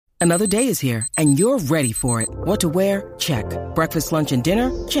Another day is here, and you're ready for it. What to wear? Check. Breakfast, lunch, and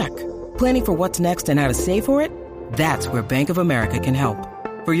dinner? Check. Planning for what's next and how to save for it? That's where Bank of America can help.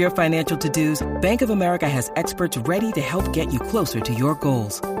 For your financial to-dos, Bank of America has experts ready to help get you closer to your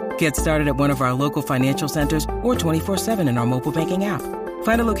goals. Get started at one of our local financial centers or 24/7 in our mobile banking app.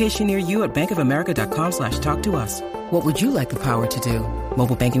 Find a location near you at bankofamerica.com/talktous. What would you like the power to do?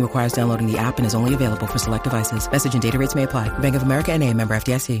 Mobile banking requires downloading the app and is only available for select devices. Message and data rates may apply. Bank of America N.A., member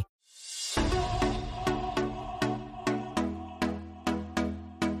FDIC.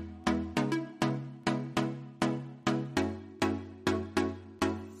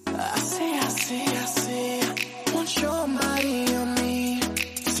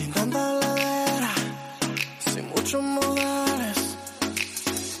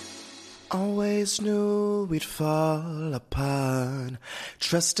 Knew we'd fall apart,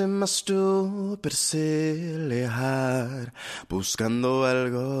 trusting my stupid silly heart, buscando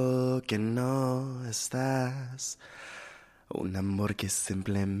algo que no estás, un amor que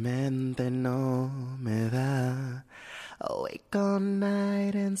simplemente no me da. Awake all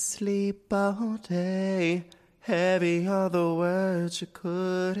night and sleep all day, heavy all the words you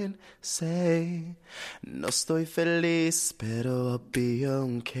couldn't say. No estoy feliz, pero I'll be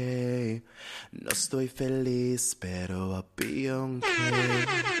okay. No estoy feliz, pero I'll be okay.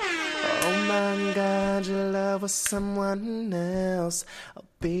 Oh my God, your love was someone else. I'll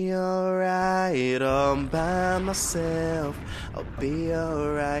be alright all by myself. I'll be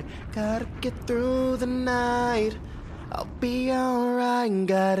alright, gotta get through the night. I'll be alright,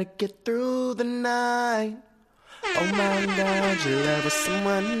 gotta get through the night. Oh my God, your love was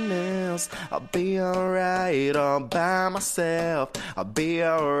someone else. I'll be alright all by myself. I'll be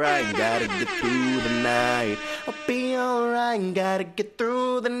alright, gotta get through the night. I'll be alright, gotta get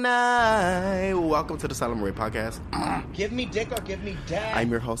through the night. Welcome to the Solomon Ray Podcast. Give me dick or give me dad.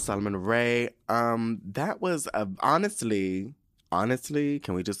 I'm your host, Solomon Ray. That was honestly,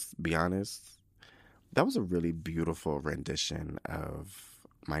 can we just be honest? That was a really beautiful rendition of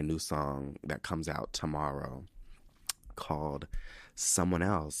my new song that comes out tomorrow, called Someone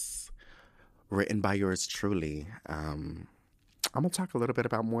Else, written by yours truly. I'm going to talk a little bit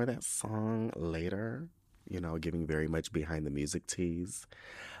about more of that song later, giving very much behind the music tease.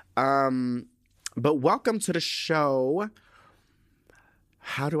 But welcome to the show.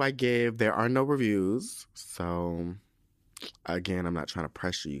 How do I give? There are no reviews. So, again, I'm not trying to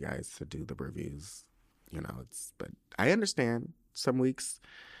pressure you guys to do the reviews. But I understand some weeks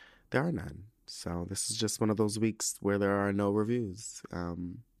there are none. So this is just one of those weeks where there are no reviews.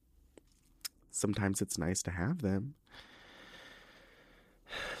 Sometimes it's nice to have them.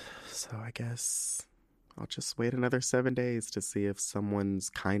 So I guess I'll just wait another 7 days to see if someone's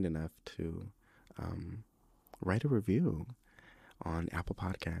kind enough to write a review on Apple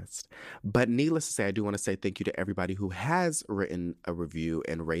Podcast. But needless to say, I do want to say thank you to everybody who has written a review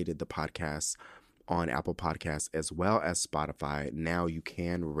and rated the podcast on Apple Podcasts as well as Spotify. Now you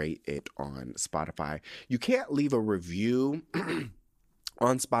can rate it on Spotify. You can't leave a review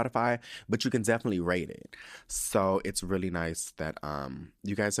on Spotify, but you can definitely rate it. So it's really nice that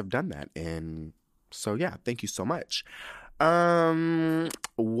you guys have done that. And so, yeah, thank you so much.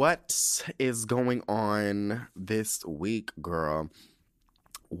 What is going on this week, girl?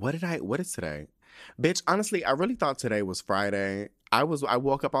 What is today? Bitch, honestly, I really thought today was Friday. I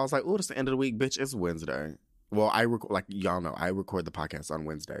woke up, I was like, oh, it's the end of the week, bitch, it's Wednesday. Well, like y'all know, I record the podcast on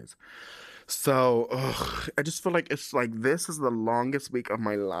Wednesdays. So, I just feel like it's like this is the longest week of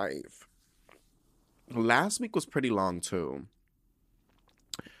my life. Last week was pretty long, too.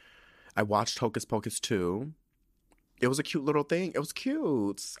 I watched Hocus Pocus 2. It was a cute little thing. It was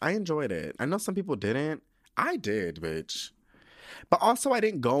cute. I enjoyed it. I know some people didn't. I did, bitch. But also, I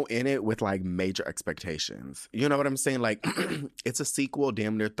didn't go in it with, like, major expectations. You know what I'm saying? Like, it's a sequel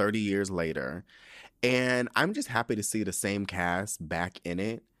damn near 30 years later. And I'm just happy to see the same cast back in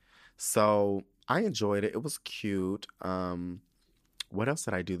it. So, I enjoyed it. It was cute. What else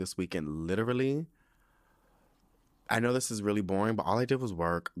did I do this weekend? Literally, I know this is really boring, but all I did was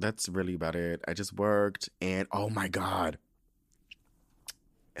work. That's really about it. I just worked. And, oh, my God.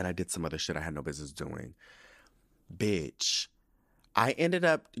 And I did some other shit I had no business doing. Bitch. I ended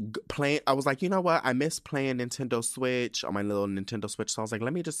up playing, I was like, you know what? I miss playing Nintendo Switch on my little Nintendo Switch. So I was like,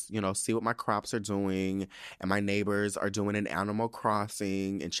 let me just, see what my crops are doing and my neighbors are doing in Animal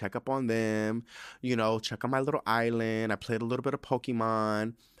Crossing and check up on them, check on my little island. I played a little bit of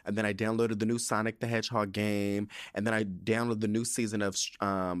Pokemon, and then I downloaded the new Sonic the Hedgehog game. And then I downloaded the new season of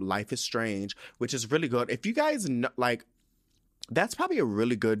Life is Strange, which is really good. If you guys know, like, that's probably a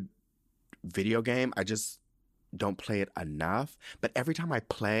really good video game. don't play it enough. But every time I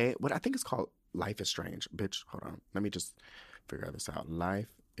play, what I think it's called Life is Strange. Bitch, hold on. Let me just figure this out. Life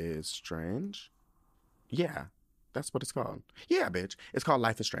is Strange. Yeah, that's what it's called. Yeah, bitch. It's called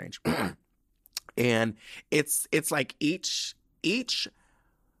Life is Strange. And it's like each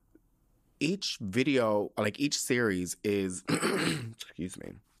video, like each series is excuse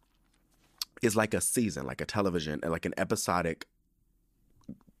me, is like a season, like a television, like an episodic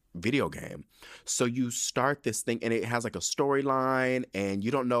video game. So you start this thing and it has like a storyline and you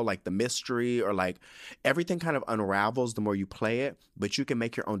don't know like the mystery or like everything kind of unravels the more you play it, but you can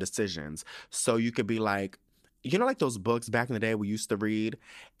make your own decisions. So you could be like, you know, like those books back in the day we used to read.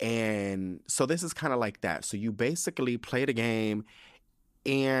 And so this is kind of like that. So you basically play the game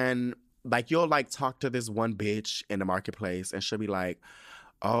and like you'll like talk to this one bitch in the marketplace and she'll be like,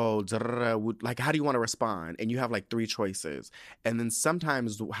 oh, like, how do you want to respond? And you have like 3 choices. And then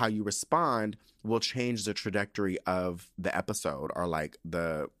sometimes how you respond will change the trajectory of the episode or like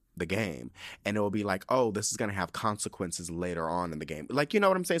the game. And it will be like, oh, this is going to have consequences later on in the game. Like, you know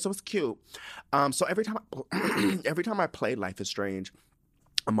what I'm saying? So it's cute. So every time I play Life is Strange,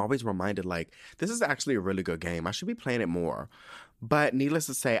 I'm always reminded like, this is actually a really good game. I should be playing it more. But needless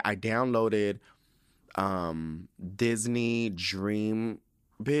to say, I downloaded Disney Dream...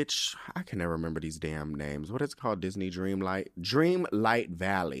 Bitch, I can never remember these damn names. What is it called? Disney Dreamlight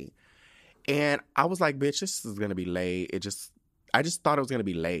Valley. And I was like, bitch, this is gonna be late. I just thought it was gonna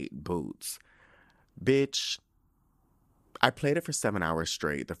be late. Boots. Bitch, I played it for 7 hours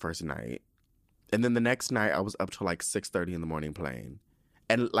straight the first night. And then the next night I was up till like 6:30 in the morning playing.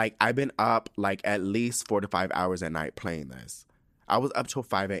 And like I've been up like at least 4 to 5 hours at night playing this. I was up till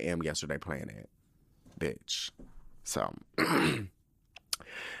 5 a.m. yesterday playing it. Bitch. So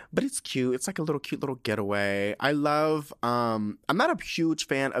but it's cute. It's like a little cute little getaway. I love, I'm not a huge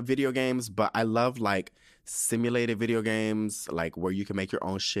fan of video games, but I love like simulated video games, like where you can make your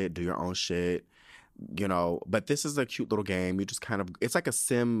own shit, do your own shit, you know. But this is a cute little game. You just kind of, it's like a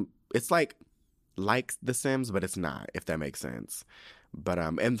sim, it's like The Sims, but it's not, if that makes sense. But,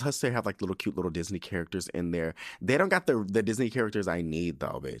 and plus they have like little cute little Disney characters in there. They don't got the Disney characters I need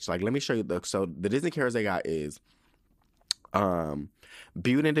though, bitch. Like, let me show you. So the Disney characters they got is,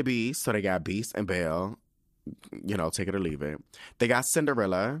 Beauty and the Beast, so they got Beast and Belle, you know, take it or leave it. They got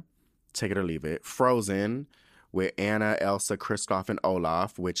Cinderella, take it or leave it. Frozen, with Anna, Elsa, Kristoff, and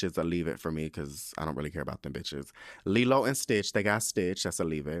Olaf, which is a leave it for me because I don't really care about them bitches. Lilo and Stitch, they got Stitch, that's a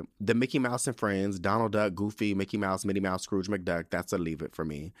leave it. The Mickey Mouse and Friends, Donald Duck, Goofy, Mickey Mouse, Minnie Mouse, Scrooge McDuck, that's a leave it for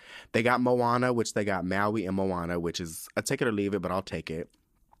me. They got Moana, which they got Maui and Moana, which is a take it or leave it, but I'll take it.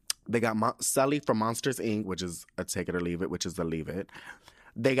 They got Sully from Monsters, Inc., which is a take it or leave it, which is a leave it.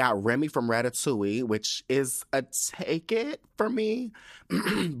 They got Remy from Ratatouille, which is a take it for me.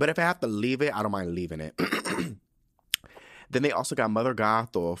 But if I have to leave it, I don't mind leaving it. Then they also got Mother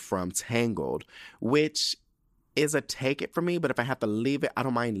Gothel from Tangled, which is a take it for me. But if I have to leave it, I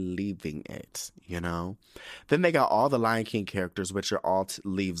don't mind leaving it, you know? Then they got all the Lion King characters, which are all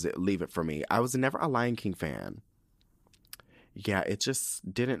leave it for me. I was never a Lion King fan. Yeah, it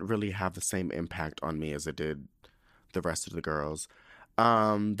just didn't really have the same impact on me as it did the rest of the girls.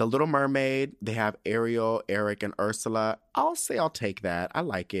 The Little Mermaid, they have Ariel, Eric, and Ursula. I'll take that. I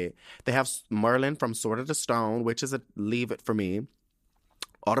like it. They have Merlin from Sword of the Stone, which is a leave it for me.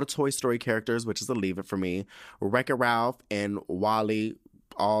 All the Toy Story characters, which is a leave it for me. Wreck-It Ralph and Wally,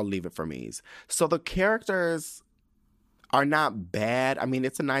 all leave it for me. So the characters are not bad. I mean,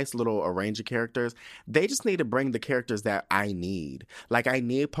 it's a nice little arrange of characters. They just need to bring the characters that I need. Like, I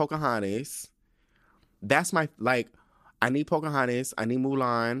need Pocahontas. That's my, like, I need Pocahontas. I need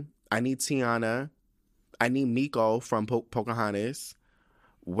Mulan. I need Tiana. I need Miko from Pocahontas.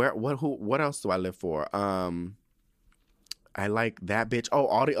 What else do I live for? I like that bitch. Oh,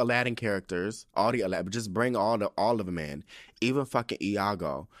 all the Aladdin characters. Just bring all of them in. Even fucking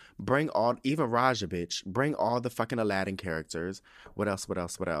Iago. Even Raja, bitch. Bring all the fucking Aladdin characters. What else?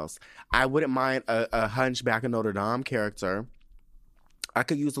 I wouldn't mind a Hunchback of Notre Dame character. I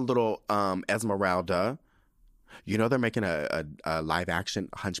could use a little Esmeralda. You know they're making a live action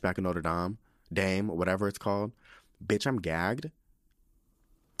Hunchback of Notre Dame, whatever it's called. Bitch, I'm gagged.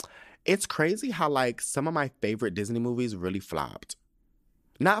 It's crazy how, like, some of my favorite Disney movies really flopped.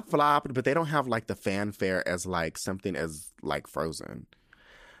 Not flopped, but they don't have, like, the fanfare as, like, something as, like, Frozen.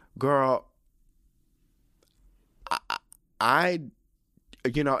 Girl, I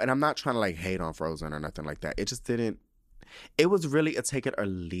you know, and I'm not trying to, like, hate on Frozen or nothing like that. It just didn't, it was really a take it or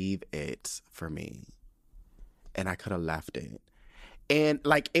leave it for me. And I could have left it. And,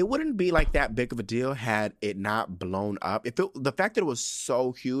 like, it wouldn't be, like, that big of a deal had it not blown up. The fact that it was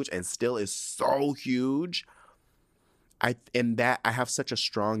so huge and still is so huge, I have such a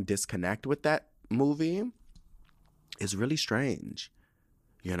strong disconnect with that movie. It's really strange,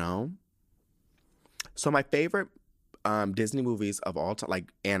 you know? So my favorite Disney movies of all time,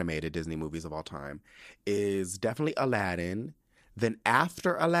 like animated Disney movies of all time, is definitely Aladdin. Then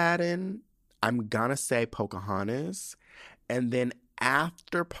after Aladdin, I'm gonna say Pocahontas. And then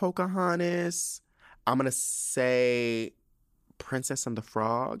after Pocahontas, I'm gonna say Princess and the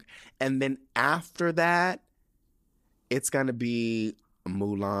Frog. And then after that, it's gonna be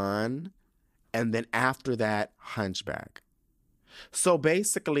Mulan. And then after that, Hunchback. So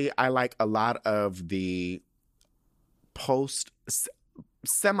basically, I like a lot of the post,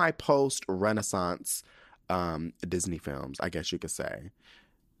 semi-post Renaissance Disney films, I guess you could say.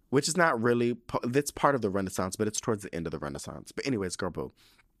 Which is not really, that's part of the Renaissance, but it's towards the end of the Renaissance. But anyways, girl boo.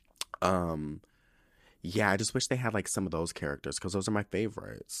 Yeah, I just wish they had like some of those characters because those are my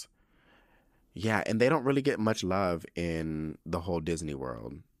favorites. Yeah, and they don't really get much love in the whole Disney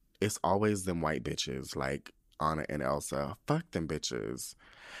world. It's always them white bitches like Anna and Elsa. Fuck them bitches.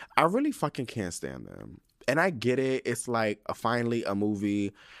 I really fucking can't stand them. And I get it. It's like finally a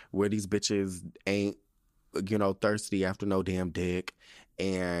movie where these bitches ain't, thirsty after no damn dick.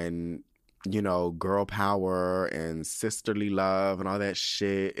 And, girl power and sisterly love and all that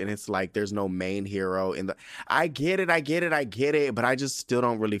shit. And it's like there's no main hero in the... I get it. But I just still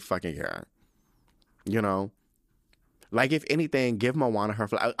don't really fucking care. Like, if anything, give Moana her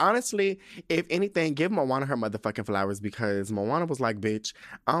flowers. Honestly, if anything, give Moana her motherfucking flowers because Moana was like, bitch,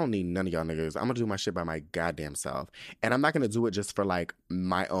 I don't need none of y'all niggas. I'm going to do my shit by my goddamn self. And I'm not going to do it just for, like,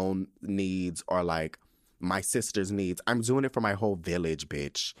 my own needs or, like, my sister's needs. I'm doing it for my whole village,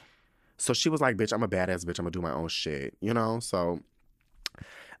 bitch. So she was like, bitch, I'm a badass bitch. I'm going to do my own shit, So,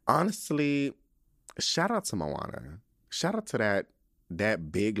 honestly, shout out to Moana. Shout out to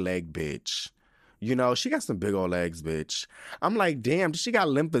that big leg bitch. She got some big old legs, bitch. I'm like, damn, she got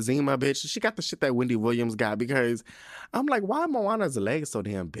lymphedema, bitch. She got the shit that Wendy Williams got because I'm like, why Moana's legs so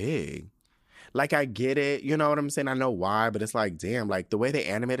damn big? Like, I get it. You know what I'm saying? I know why, but it's like, damn, like the way they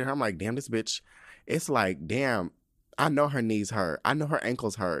animated her, I'm like, damn, this bitch. It's like, damn, I know her knees hurt. I know her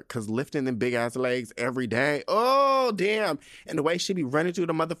ankles hurt because lifting them big ass legs every day. Oh, damn. And the way she be running through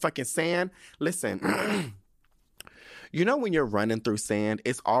the motherfucking sand. Listen. When you're running through sand,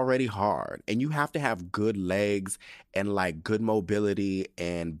 it's already hard. And you have to have good legs and like good mobility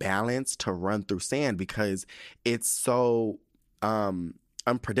and balance to run through sand because it's so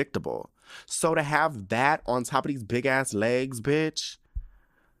unpredictable. So to have that on top of these big ass legs, bitch,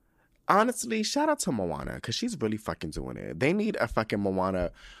 honestly, shout out to Moana because she's really fucking doing it. They need a fucking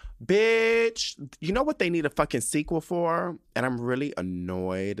Moana. Bitch, you know what they need a fucking sequel for? And I'm really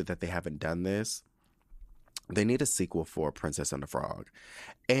annoyed that they haven't done this. They need a sequel for Princess and the Frog.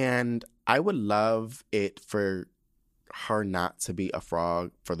 And I would love it for her not to be a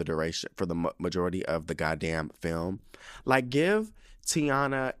frog for the duration, for the majority of the goddamn film. Like, give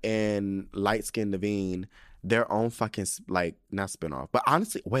Tiana and light-skinned Naveen their own fucking, like, not spinoff. But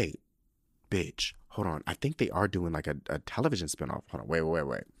honestly, wait. Bitch, hold on. I think they are doing, like, a television spinoff. Hold on.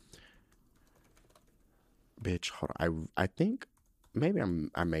 Wait. Bitch, hold on. I think maybe I'm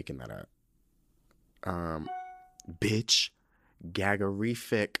making that up. Bitch,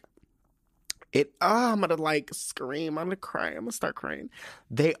 gaggerific. I'm gonna like scream. I'm gonna cry. I'm gonna start crying.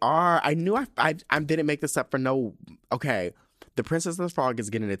 They are. I knew I didn't make this up for no. Okay, The Princess and the Frog is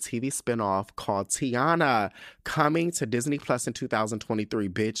getting a TV spinoff called Tiana coming to Disney Plus in 2023.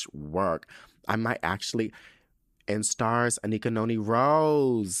 Bitch, work. I might actually. And stars Anika Noni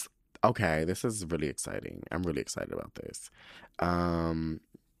Rose. Okay, this is really exciting. I'm really excited about this.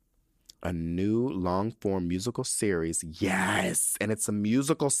 A new long-form musical series. Yes! And it's a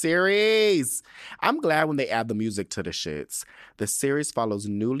musical series! I'm glad when they add the music to the shits. The series follows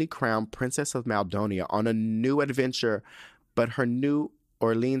newly crowned Princess of Maldonia on a new adventure, but her New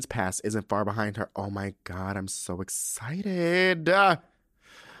Orleans past isn't far behind her. Oh my God, I'm so excited!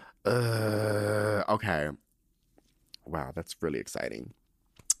 Okay. Wow, that's really exciting.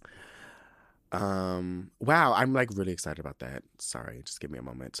 Wow, I'm like really excited about that. Sorry, just give me a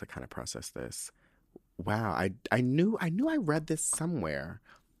moment to kind of process this. Wow, I knew I read this somewhere,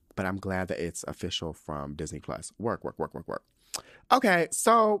 but I'm glad that it's official from Disney Plus. Work. Okay,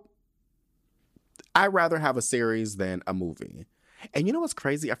 so I'd rather have a series than a movie. And you know what's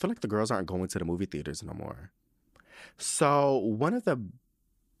crazy? I feel like the girls aren't going to the movie theaters no more. So one of the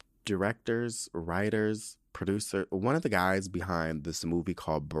directors, writers, producer, one of the guys behind this movie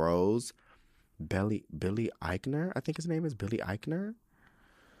called Bros, Billy Eichner, I think his name is Billy Eichner.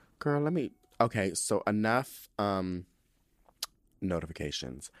 Girl, okay, so enough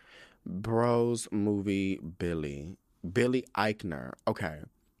notifications. Bros movie Billy. Billy Eichner. Okay.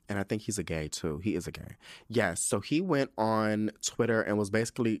 And I think he's a gay too. He is a gay. Yes. So he went on Twitter and was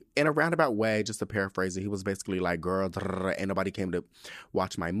basically, in a roundabout way, just to paraphrase it, he was basically like, girl, ain't nobody came to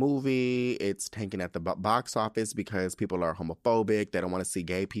watch my movie. It's tanking at the box office because people are homophobic. They don't want to see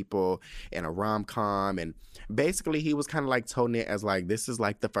gay people in a rom-com. And basically he was kind of like toting it as like, this is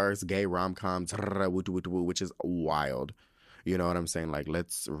like the first gay rom-com, which is wild. You know what I'm saying? Like,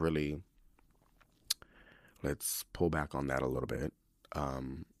 let's pull back on that a little bit.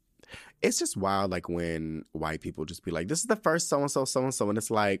 It's just wild, like, when white people just be like, this is the first so-and-so, so-and-so, and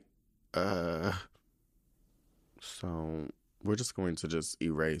it's like, so we're just going to just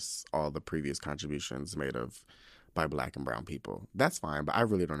erase all the previous contributions made by black and brown people. That's fine, but I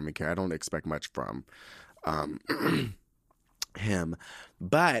really don't even care. I don't expect much from him.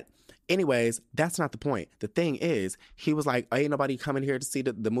 But anyways, that's not the point. The thing is, he was like, ain't nobody coming here to see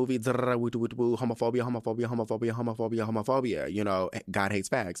the movie, homophobia, homophobia, homophobia, homophobia, homophobia, you know, God hates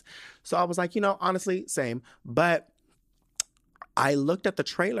fags. So I was like, you know, honestly, same. But I looked at the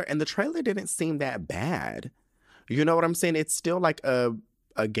trailer, and the trailer didn't seem that bad. You know what I'm saying? It's still like a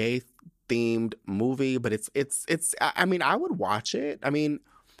gay themed movie, but it's, I mean, I would watch it. I mean,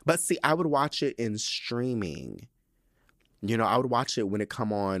 but see, I would watch it in streaming. You know, I would watch it when it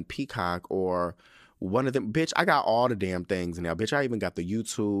come on Peacock or one of them. Bitch, I got all the damn things now. Bitch, I even got the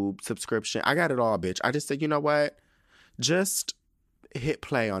YouTube subscription. I got it all, bitch. I just said, you know what? Just hit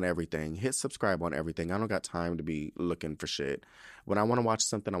play on everything. Hit subscribe on everything. I don't got time to be looking for shit. When I want to watch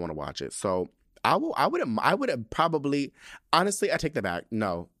something, I want to watch it. So I would have probably, honestly, I take that back.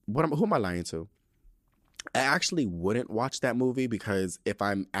 No. Who am I lying to? I actually wouldn't watch that movie because if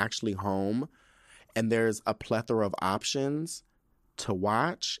I'm actually home and there's a plethora of options to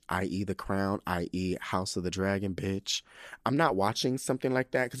watch, i.e. The Crown, i.e. House of the Dragon, bitch, I'm not watching something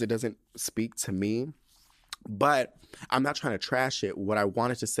like that because it doesn't speak to me. But I'm not trying to trash it. What I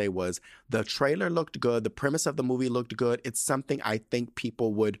wanted to say was the trailer looked good. The premise of the movie looked good. It's something I think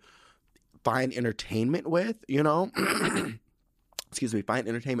people would find entertainment with, you know? Excuse me, find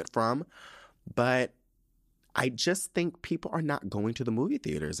entertainment from. But I just think people are not going to the movie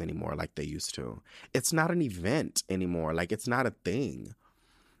theaters anymore like they used to. It's not an event anymore. Like, it's not a thing.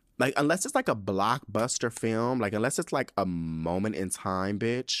 Like, unless it's like a blockbuster film, like, unless it's like a moment in time,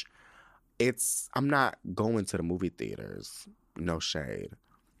 bitch, I'm not going to the movie theaters. No shade.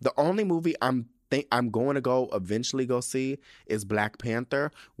 The only movie I'm going to eventually go see is Black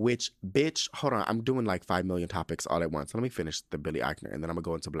Panther, which, bitch, hold on. I'm doing like 5 million topics all at once. Let me finish the Billy Eichner, and then I'm going to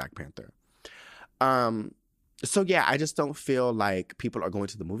go into Black Panther. So yeah, I just don't feel like people are going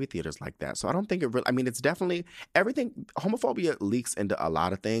to the movie theaters like that. So I don't think it really, I mean, it's definitely everything. Homophobia leaks into a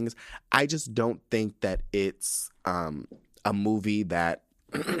lot of things. I just don't think that it's a movie that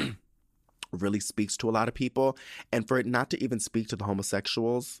really speaks to a lot of people. And for it not to even speak to the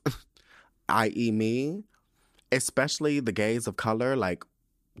homosexuals, i.e. me, especially the gays of color, like,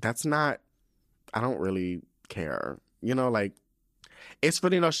 that's not, I don't really care. You know, like, it's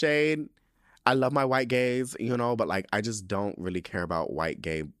really no shade. I love my white gays, you know, but like, I just don't really care about white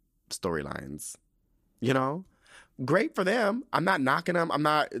gay storylines, you know? Great for them. I'm not knocking them.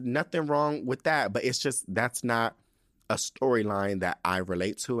 Nothing wrong with that. But it's just, that's not a storyline that I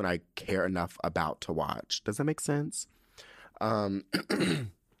relate to and I care enough about to watch. Does that make sense?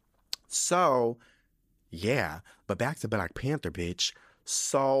 So, yeah. But back to Black Panther, bitch.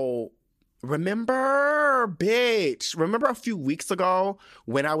 So, remember a few weeks ago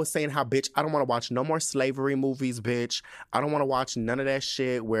when I was saying how, bitch, I don't want to watch no more slavery movies, bitch. I don't want to watch none of that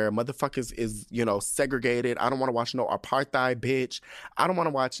shit where motherfuckers is, you know, segregated. I don't want to watch no apartheid, bitch. I don't want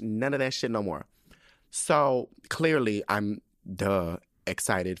to watch none of that shit no more. So clearly I'm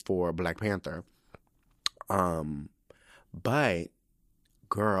excited for Black Panther. But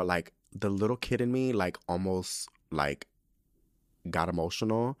girl, like, the little kid in me, like, almost like got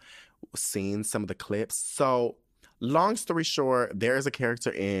emotional seeing some of the clips. So, long story short, there is a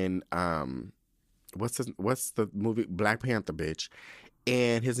character in what's the movie Black Panther, bitch,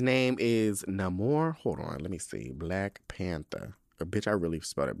 and his name is Namor. Hold on, let me see. Black Panther, bitch. I really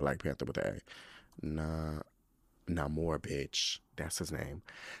spelled it Black Panther with a Namor, bitch. That's his name.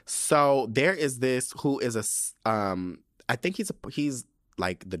 So there is this who is I think he's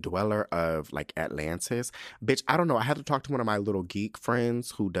like the dweller of like Atlantis. Bitch, I don't know. I had to talk to one of my little geek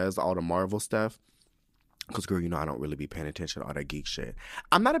friends who does all the Marvel stuff. Because, girl, you know I don't really be paying attention to all that geek shit.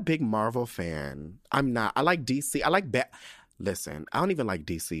 I'm not a big Marvel fan. I'm not. I like DC. I like Listen, I don't even like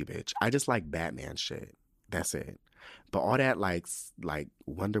DC, bitch. I just like Batman shit. That's it. But all that like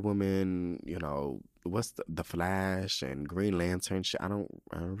Wonder Woman, you know, what's the Flash and Green Lantern shit, I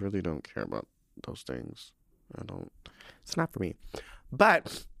really don't care about those things. It's not for me.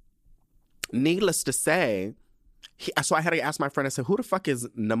 But needless to say, so I had to ask my friend, I said, who the fuck is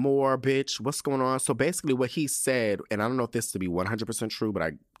Namor, bitch? What's going on? So basically what he said, and I don't know if this to be 100% true, but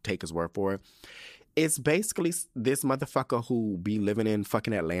I take his word for it. It's basically this motherfucker who be living in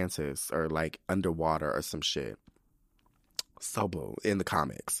fucking Atlantis or like underwater or some shit. So boo, in the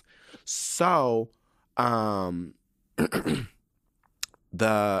comics. So, so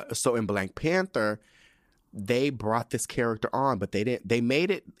in Black Panther, they brought this character on, but they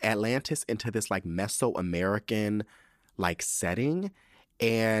made it Atlantis into this like Mesoamerican like setting.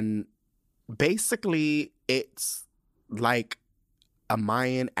 And basically it's like a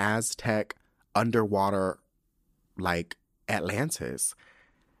Mayan Aztec underwater like Atlantis.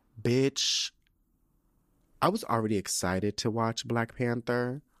 Bitch, I was already excited to watch Black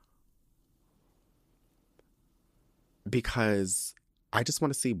Panther because I just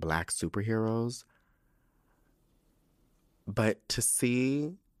want to see black superheroes. But to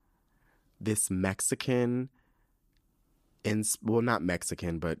see this Mexican, well, not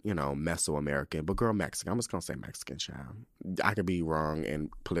Mexican, but, you know, Mesoamerican, but girl, Mexican. I'm just going to say Mexican, child. I could be wrong and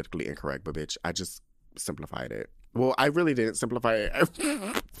politically incorrect, but bitch, I just simplified it. Well, I really didn't simplify it.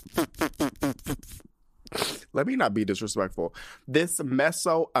 Let me not be disrespectful. This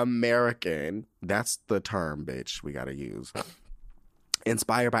Mesoamerican, that's the term, bitch, we got to use.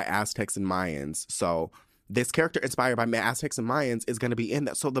 Inspired by Aztecs and Mayans. So this character inspired by Aztecs and Mayans is going to be in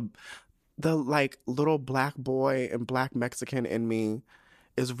that. So the like little black boy and black Mexican in me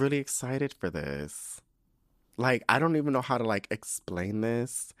is really excited for this. Like, I don't even know how to like explain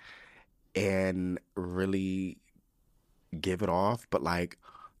this and really give it off, but like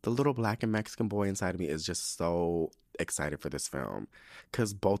the little black and Mexican boy inside of me is just so excited for this film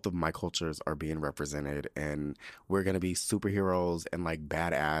because both of my cultures are being represented, and we're gonna be superheroes and like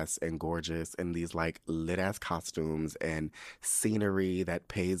badass and gorgeous in these like lit ass costumes and scenery that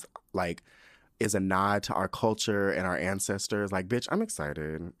pays like is a nod to our culture and our ancestors. Like, bitch, I'm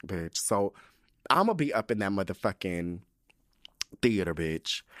excited, bitch. So I'm gonna be up in that motherfucking theater,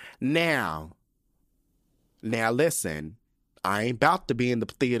 bitch. Now listen, I ain't about to be in the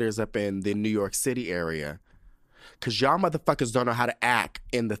theaters up in the New York City area. Because y'all motherfuckers don't know how to act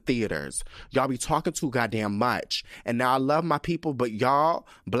in the theaters. Y'all be talking too goddamn much. And now I love my people, but y'all,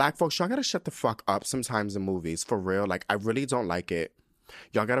 black folks, y'all gotta shut the fuck up sometimes in movies. For real. Like, I really don't like it.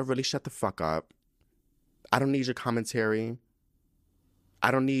 Y'all gotta really shut the fuck up. I don't need your commentary.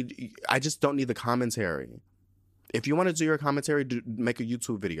 I just don't need the commentary. If you want to do your commentary, make a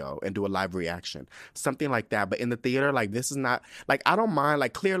YouTube video and do a live reaction. Something like that. But in the theater, like, this is not... Like, I don't mind,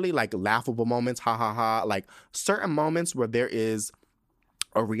 like, clearly, like, laughable moments, ha, ha, ha. Like, certain moments where there is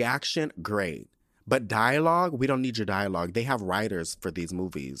a reaction, great. But dialogue, we don't need your dialogue. They have writers for these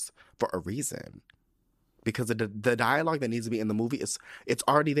movies for a reason. Because the dialogue that needs to be in the movie, it's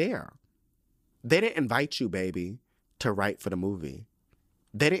already there. They didn't invite you, baby, to write for the movie.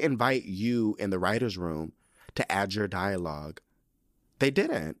 They didn't invite you in the writer's room to add your dialogue. They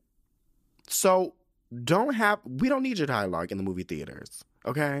didn't. So we don't need your dialogue in the movie theaters,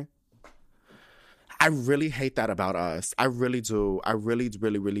 okay? I really hate that about us. I really do. I really,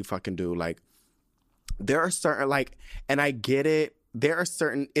 really, really fucking do. Like, there are certain, like, and I get it. There are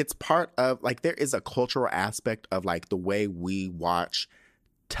certain, it's part of, like, there is a cultural aspect of, like, the way we watch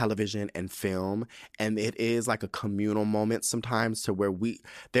television and film. And it is, like, a communal moment sometimes to where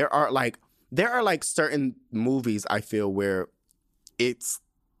there are, like, certain movies I feel where it's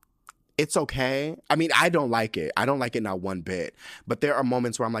okay. I mean, I don't like it. I don't like it not one bit. But there are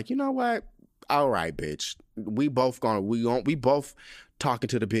moments where I'm like, you know what? All right, bitch. We both talking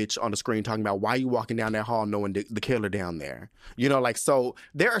to the bitch on the screen talking about why you walking down that hall knowing the killer down there. You know, like, so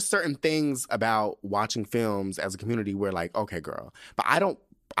there are certain things about watching films as a community where, like, okay, girl. But I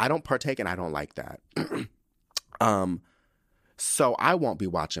don't partake, and I don't like that. So I won't be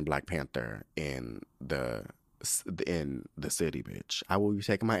watching Black Panther in the city, bitch. I will be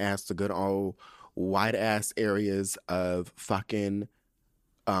taking my ass to good old white ass areas of fucking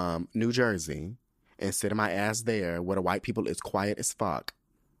New Jersey and sitting my ass there where the white people is quiet as fuck.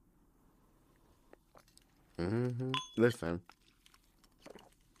 Listen.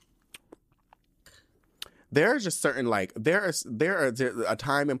 There are just certain, like, there's a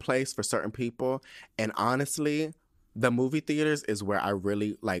time and place for certain people, and honestly, the movie theaters is where I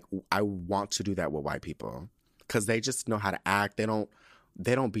really, like, I want to do that with white people. Because they just know how to act. They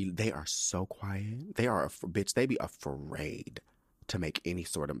are so quiet. Bitch, they be afraid to make any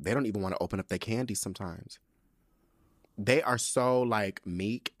sort of, they don't even want to open up their candy sometimes. They are so, like,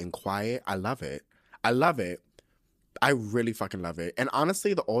 meek and quiet. I love it. I love it. I really fucking love it. And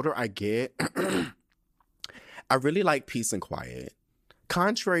honestly, the older I get, I really like peace and quiet.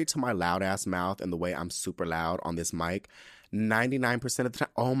 Contrary to my loud ass mouth and the way I'm super loud on this mic, 99% of the time,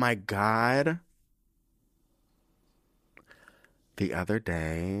 oh my God. The other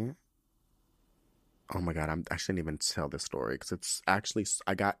day, oh my God, I shouldn't even tell this story because it's actually,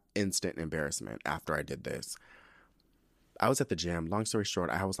 I got instant embarrassment after I did this. I was at the gym. Long story short,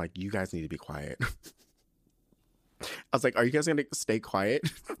 I was like, you guys need to be quiet. I was like, are you guys going to stay quiet?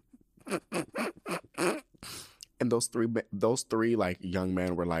 And those three like young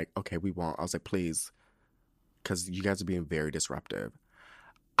men were like, okay, we won't. I was like, please, because you guys are being very disruptive.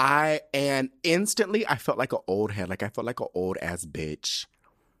 And instantly I felt like an old head. Like I felt like an old ass bitch.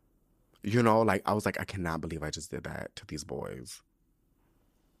 You know, like I was like, I cannot believe I just did that to these boys.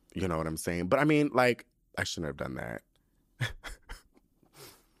 You know what I'm saying? But I mean, like, I shouldn't have done that.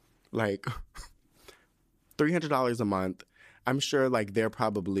 Like, $300 a month. I'm sure, like, they're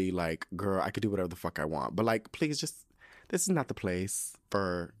probably like, girl, I could do whatever the fuck I want. But, like, please just, this is not the place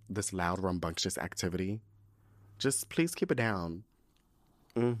for this loud, rambunctious activity. Just please keep it down.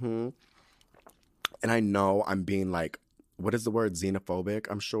 And I know I'm being, like, what is the word? Xenophobic,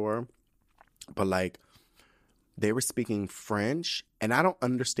 I'm sure. But, like, they were speaking French, and I don't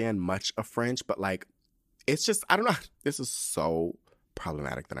understand much of French, but, like, it's just, I don't know. This is so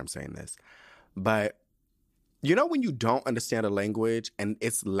problematic that I'm saying this. But you know when you don't understand a language and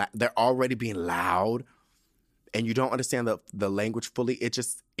it's they're already being loud and you don't understand the language fully, it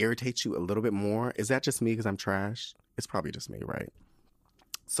just irritates you a little bit more. Is that just me because I'm trash? It's probably just me, right?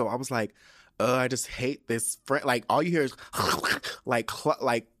 So I was like, I just hate this friend. Like, all you hear is like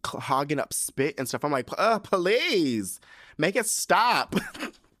hogging up spit and stuff. I'm like, please, make it stop.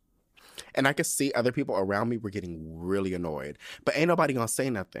 And I could see other people around me were getting really annoyed. But ain't nobody gonna say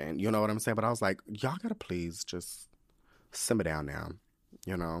nothing. You know what I'm saying? But I was like, y'all gotta please just simmer down now.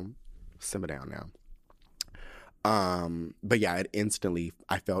 You know? Simmer down now. But yeah, it instantly,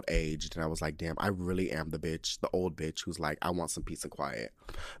 I felt aged. And I was like, damn, I really am the bitch, the old bitch who's like, I want some peace and quiet.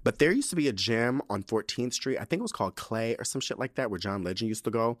 But there used to be a gym on 14th Street. I think it was called Clay or some shit like that, where John Legend used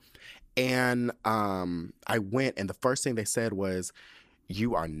to go. And I went, and the first thing they said was,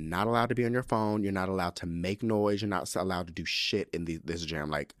 you are not allowed to be on your phone. You're not allowed to make noise. You're not allowed to do shit in this gym.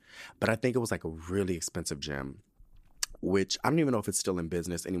 Like, but I think it was like a really expensive gym, which I don't even know if it's still in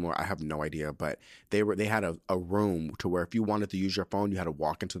business anymore. I have no idea. But they had a room to where if you wanted to use your phone, you had to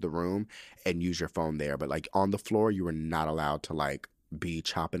walk into the room and use your phone there. But like on the floor, you were not allowed to like be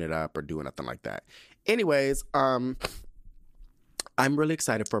chopping it up or doing nothing like that. Anyways, I'm really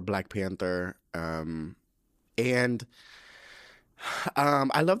excited for Black Panther. And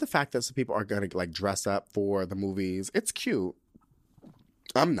I love the fact that some people are going to like dress up for the movies. It's cute.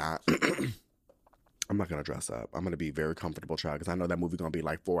 I'm not. I'm not going to dress up. I'm going to be very comfortable, child, because I know that movie's going to be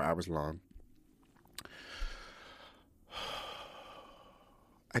like 4 hours long.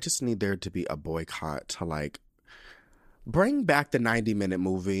 I just need there to be a boycott to like bring back the 90-minute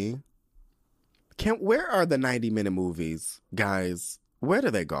movie. Where are the 90-minute movies, guys? Where do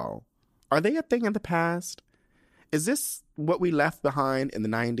they go? Are they a thing in the past? Is this what we left behind in the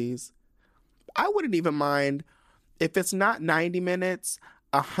 90s? I wouldn't even mind if it's not 90 minutes,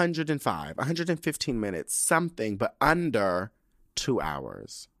 105, 115 minutes, something, but under 2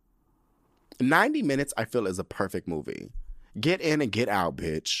 hours. 90 minutes, I feel, is a perfect movie. Get in and get out,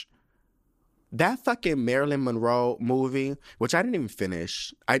 bitch. That fucking Marilyn Monroe movie, which I didn't even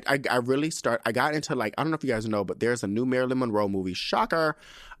finish. I got into like, I don't know if you guys know, but there's a new Marilyn Monroe movie. Shocker.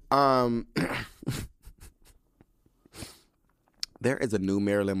 There is a new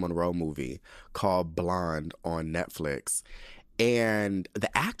Marilyn Monroe movie called Blonde on Netflix. And the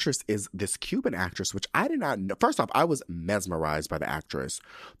actress is this Cuban actress, which I did not know. First off, I was mesmerized by the actress.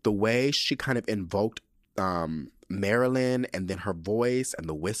 The way she kind of invoked Marilyn and then her voice and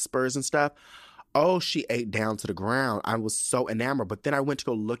the whispers and stuff. Oh, she ate down to the ground. I was so enamored. But then I went to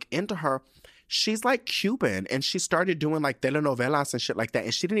go look into her. She's like Cuban, and she started doing like telenovelas and shit like that.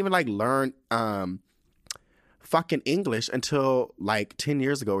 And she didn't even like learn fucking English until like 10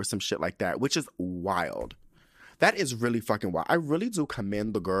 years ago or some shit like that, which is wild. That is really fucking wild. I really do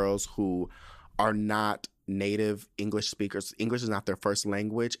commend the girls who are not native English speakers. English is not their first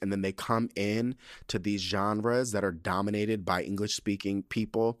language, and then they come in to these genres that are dominated by English-speaking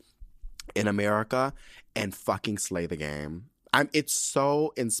people in America and fucking slay the game. It's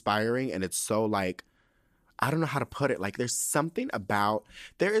so inspiring, and it's so like, I don't know how to put it. Like, there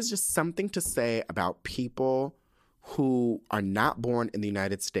is just something to say about people who are not born in the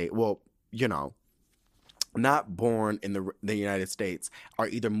United States. Well, you know, not born in the United States, or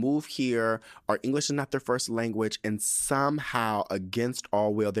either move here or English is not their first language, and somehow against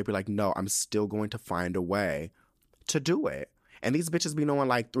all will, they'd be like, no, I'm still going to find a way to do it. And these bitches be knowing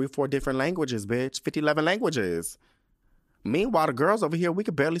like 3 or 4 different languages, bitch. 50, 11 languages. Meanwhile, the girls over here, we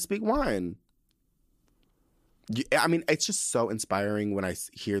could barely speak one. I mean, it's just so inspiring when I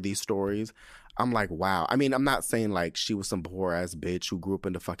hear these stories. I'm like, wow. I mean, I'm not saying like she was some poor ass bitch who grew up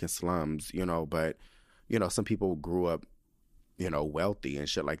in the fucking slums, you know, but, you know, some people grew up, you know, wealthy and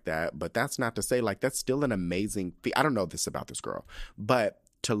shit like that. But that's not to say like that's still an amazing I don't know this about this girl, but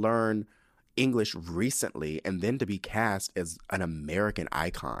to learn English recently and then to be cast as an American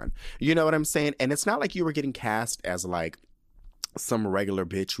icon, you know what I'm saying? And it's not like you were getting cast as like some regular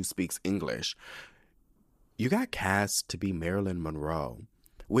bitch who speaks English. You got cast to be Marilyn Monroe,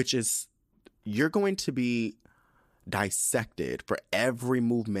 which is, you're going to be dissected for every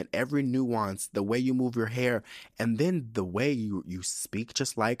movement, every nuance, the way you move your hair, and then the way you speak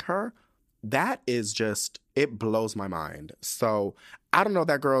just like her. That is just, it blows my mind. So I don't know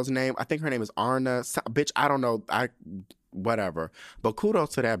that girl's name. I think her name is Arna. Bitch, I don't know. Whatever. But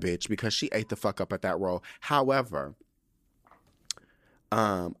kudos to that bitch because she ate the fuck up at that role. However,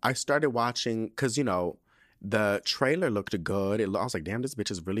 I started watching because, you know, the trailer looked good. I was like, damn, this bitch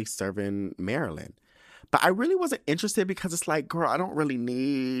is really serving Marilyn. But I really wasn't interested because it's like, girl, I don't really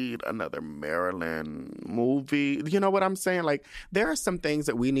need another Marilyn movie. You know what I'm saying? Like, there are some things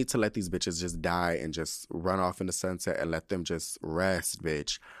that we need to let these bitches just die and just run off in the sunset and let them just rest,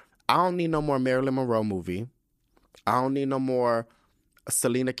 bitch. I don't need no more Marilyn Monroe movie. I don't need no more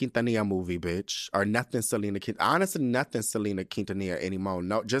Selena Quintanilla movie, bitch. Or nothing Selena Quintanilla. Honestly, nothing Selena Quintanilla anymore.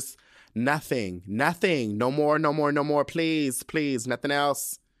 No, just nothing. Nothing. No more. Please. Nothing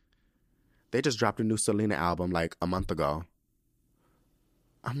else. They just dropped a new Selena album like a month ago.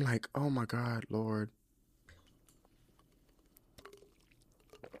 I'm like, oh my God, Lord.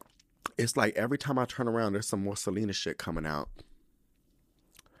 It's like every time I turn around, there's some more Selena shit coming out.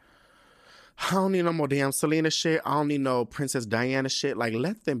 I don't need no more damn Selena shit. I don't need no Princess Diana shit. Like,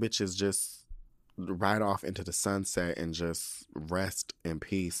 let them bitches just ride off into the sunset and just rest in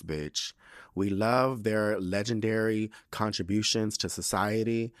peace, bitch. We love their legendary contributions to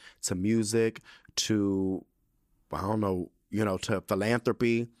society, to music, to, I don't know, you know, to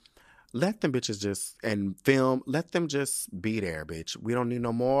philanthropy. Let them bitches just, and film, let them just be there, bitch. We don't need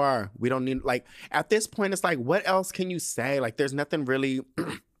no more. We don't need, like, at this point, it's like, what else can you say? Like, there's nothing really,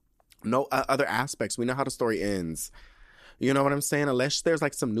 no other aspects. We know how the story ends. You know what I'm saying? Unless there's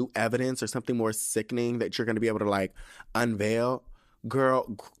like some new evidence or something more sickening that you're going to be able to like unveil.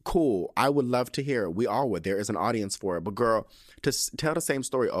 Girl, cool. I would love to hear it. We all would. There is an audience for it. But girl, to tell the same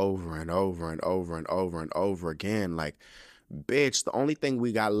story over and over and over and over and over again, like, bitch, the only thing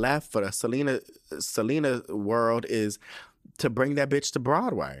we got left for the Selena world is to bring that bitch to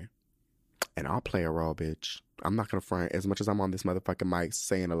Broadway. And I'll play a role, bitch. I'm not going to front. As much as I'm on this motherfucking mic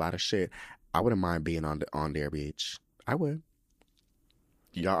saying a lot of shit, I wouldn't mind being on there, bitch. I would.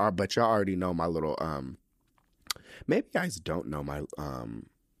 But y'all already know my little, maybe you guys don't know my,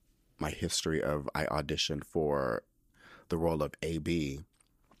 my history of, I auditioned for the role of AB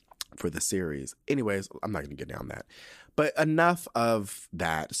for the series. Anyways, I'm not going to get down that. But enough of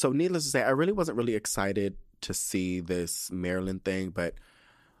that. So needless to say, I really wasn't really excited to see this Marilyn thing, but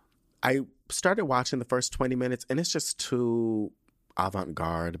I started watching the first 20 minutes and it's just too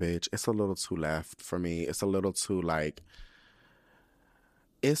avant-garde, bitch. It's a little too left for me. It's a little too like,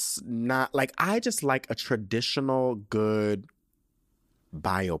 it's not like, I just like a traditional good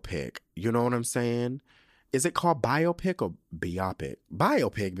biopic. You know what I'm saying? Is it called biopic or biopic?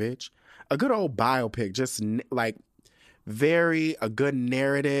 Biopic, bitch. A good old biopic, just like a good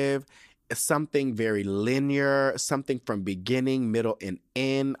narrative, something very linear, something from beginning, middle, and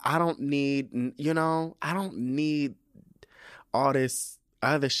end. I don't need all this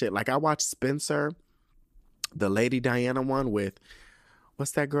other shit. Like, I watched Spencer, the Lady Diana one with,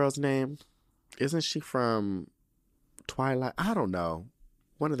 what's that girl's name? Isn't she from Twilight? I don't know.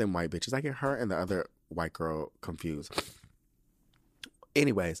 One of them white bitches. I get her and the other white girl confused.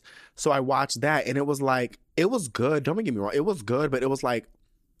 Anyways, so I watched that and it was like, it was good. Don't get me wrong. It was good, but it was like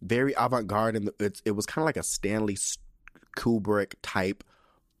very avant-garde and it was kind of like a Stanley Kubrick type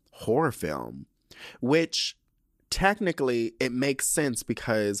horror film, which technically it makes sense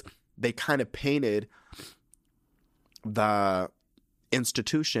because they kind of painted the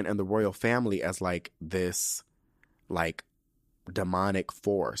institution and the royal family as like this like demonic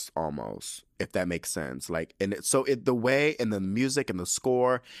force almost, if that makes sense. Like, and the way and the music and the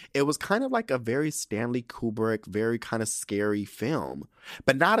score, it was kind of like a very Stanley Kubrick, very kind of scary film,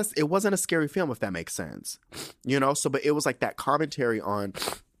 but it wasn't a scary film, if that makes sense, you know? So, but it was like that commentary on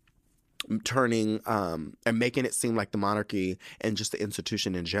turning and making it seem like the monarchy and just the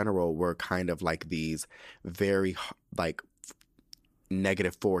institution in general were kind of like these very like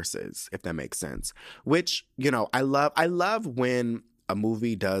negative forces, if that makes sense. Which, you know, I love when a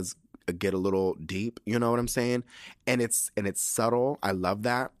movie does get a little deep, you know what I'm saying? And it's subtle. I love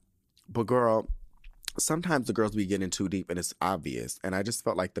that. But girl, sometimes the girls be getting too deep and it's obvious. And I just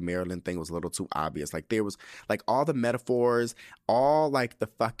felt like the Marilyn thing was a little too obvious. Like there was like all the metaphors, all like the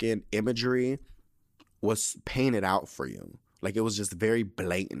fucking imagery was painted out for you. Like it was just very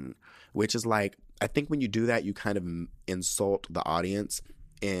blatant, which is like, I think when you do that, you kind of insult the audience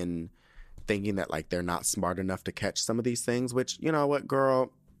in thinking that like they're not smart enough to catch some of these things, which, you know what,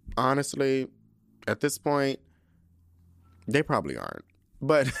 girl, honestly, at this point, they probably aren't.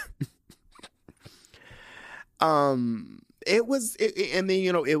 But it was, and then,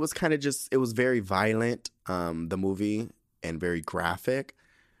 you know, it was kind of just, it was very violent, the movie, and very graphic,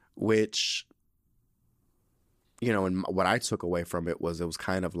 which, you know, and what I took away from it was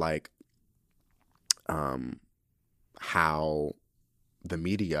kind of like, how the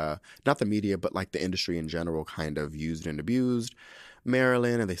media, not the media, but like the industry in general kind of used and abused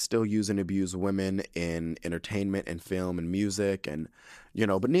Marilyn, and they still use and abuse women in entertainment and film and music, and, you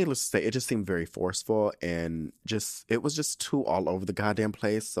know, but needless to say, it just seemed very forceful and just, it was just too all over the goddamn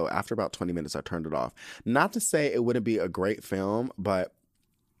place. So after about 20 minutes, I turned it off. Not to say it wouldn't be a great film, but,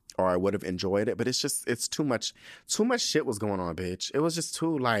 or I would have enjoyed it, but it's just, it's too much shit was going on, bitch. It was just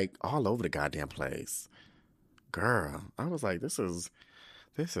too, like, all over the goddamn place. Girl, I was like, this,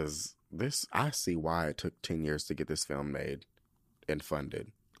 I see why it took 10 years to get this film made and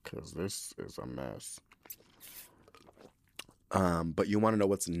funded, because this is a mess. But you want to know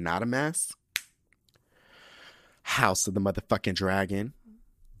what's not a mess? House of the motherfucking Dragon.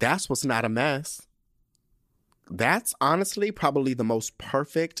 That's what's not a mess. That's honestly probably the most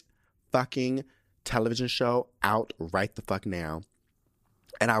perfect fucking television show out right the fuck now.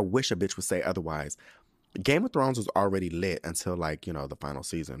 And I wish a bitch would say otherwise. Game of Thrones was already lit until, like, you know, the final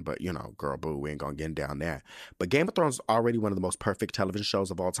season. But, you know, girl, boo, we ain't gonna get down there. But Game of Thrones is already one of the most perfect television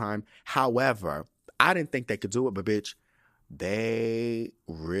shows of all time. However, I didn't think they could do it, but bitch, they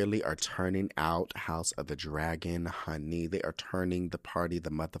really are turning out House of the Dragon, honey. They are turning the party the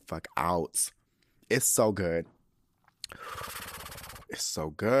motherfuck out. It's so good. It's so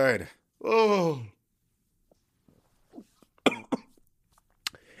good. Oh.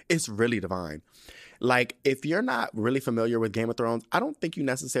 It's really divine. Like, if you're not really familiar with Game of Thrones, I don't think you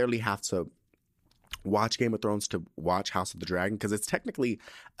necessarily have to watch Game of Thrones to watch House of the Dragon, because it's technically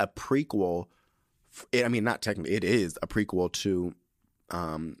a prequel. I mean, not technically, it is a prequel to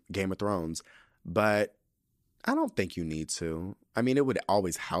Game of Thrones, but I don't think you need to. I mean, it would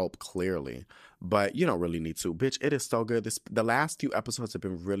always help, clearly, but you don't really need to. Bitch, it is so good. The last few episodes have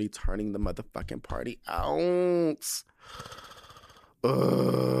been really turning the motherfucking party out.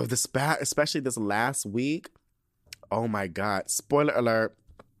 Especially this last week. Oh my God. Spoiler alert.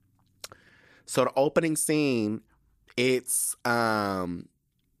 So the opening scene, it's the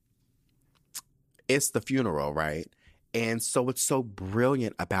funeral, right? And so what's so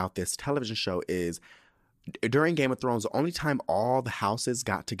brilliant about this television show is during Game of Thrones, the only time all the houses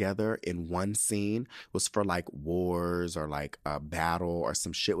got together in one scene was for like wars or like a battle or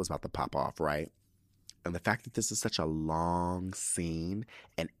some shit was about to pop off, right? And the fact that this is such a long scene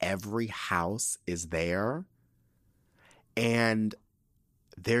and every house is there and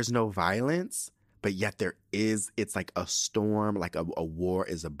there's no violence, but yet it's like a storm, like a war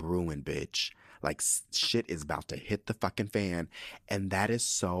is a brewing, bitch. Like shit is about to hit the fucking fan. And that is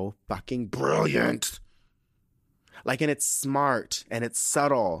so fucking brilliant. Like, and it's smart and it's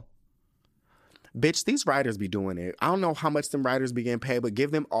subtle. Bitch, these writers be doing it. I don't know how much them writers be getting paid, but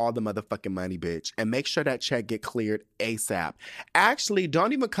give them all the motherfucking money, bitch. And make sure that check get cleared ASAP. Actually,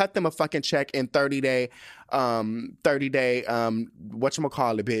 don't even cut them a fucking check in 30-day,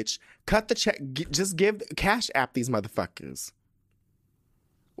 whatchamacallit, bitch. Cut the check. Just give, cash app these motherfuckers.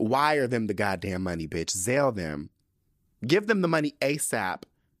 Wire them the goddamn money, bitch. Zelle them. Give them the money ASAP.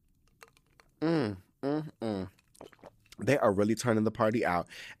 They are really turning the party out.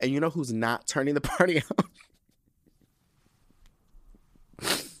 And you know who's not turning the party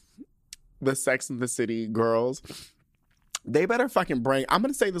out? The Sex and the City girls. They better fucking bring... I'm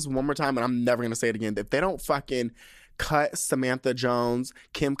going to say this one more time, and I'm never going to say it again. If they don't fucking cut Samantha Jones,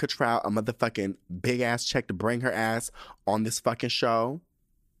 Kim Cattrall, a motherfucking big-ass check to bring her ass on this fucking show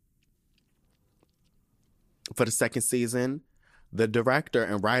for the second season... The director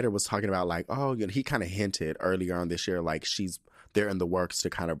and writer was talking about like, oh, you know, he kind of hinted earlier on this year, like they're in the works to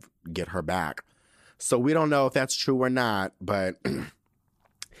kind of get her back. So we don't know if that's true or not, but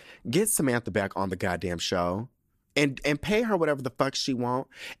Get Samantha back on the goddamn show. And pay her whatever the fuck she want.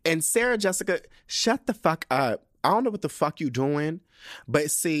 And Sarah Jessica, shut the fuck up. I don't know what the fuck you doing.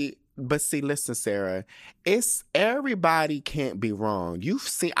 But see, listen, Sarah, it's everybody can't be wrong.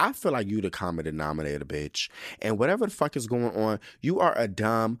 I feel like you the common denominator, bitch. And whatever the fuck is going on, you are a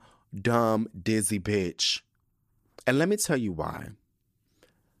dumb, dizzy bitch. And let me tell you why.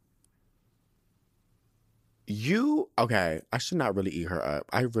 Okay, I should not really eat her up.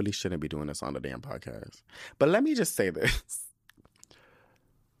 I really shouldn't be doing this on the damn podcast. But let me just say this.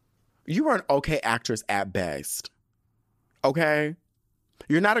 You are an okay actress at best. Okay?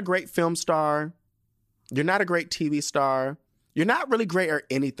 You're not a great film star. You're not a great TV star. You're not really great at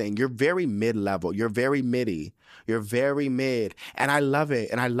anything. You're very mid-level. You're very midi. You're very mid. And I love it.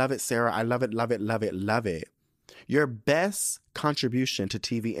 And I love it, Sarah. I love it, love it, love it, love it. Your best contribution to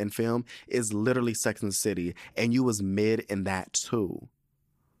TV and film is literally Sex and the City, and you was mid in that too.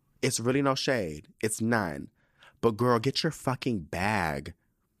 It's really no shade. It's none. But girl, get your fucking bag.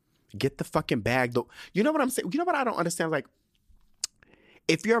 Get the fucking bag. You know what I'm saying? You know what I don't understand? Like,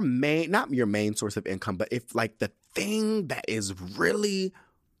 if your not your main source of income, but if like the thing that is really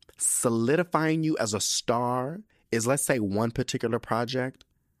solidifying you as a star is, let's say, one particular project,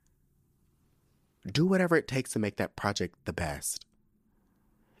 do whatever it takes to make that project the best.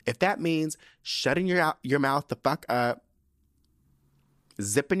 If that means shutting your mouth the fuck up,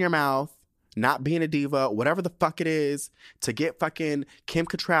 zipping your mouth, not being a diva, whatever the fuck it is, to get fucking Kim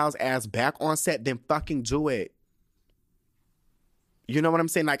Cattrall's ass back on set, then fucking do it. You know what I'm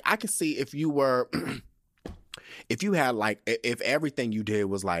saying? Like, I could see if you were, if you had like, if everything you did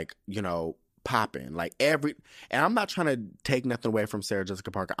was like, you know, popping, like and I'm not trying to take nothing away from Sarah Jessica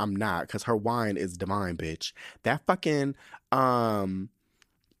Parker. I'm not, because her wine is divine, bitch. That fucking, I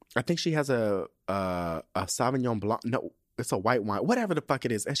think she has a Sauvignon Blanc. No, it's a white wine. Whatever the fuck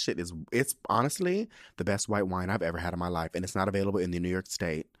it is, that shit it's honestly the best white wine I've ever had in my life, and it's not available in the New York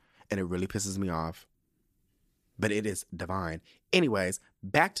State, and it really pisses me off. But it is divine. Anyways,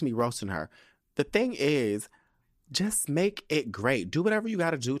 back to me roasting her. The thing is, just make it great. Do whatever you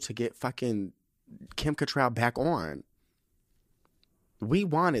got to do to get fucking Kim Cattrall back on. We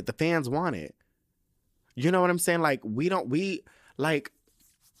want it. The fans want it. You know what I'm saying? Like,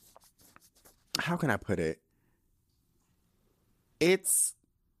 how can I put it? It's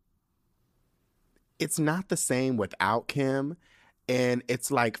not the same without Kim. And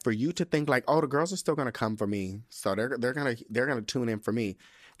it's like, for you to think like, oh, the girls are still going to come for me, so they're going to tune in for me.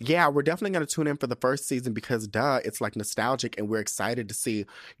 Yeah, we're definitely going to tune in for the first season because, it's like nostalgic and we're excited to see,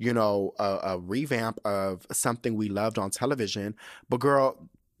 you know, a revamp of something we loved on television. But girl,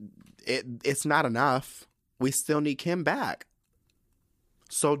 it's not enough. We still need Kim back.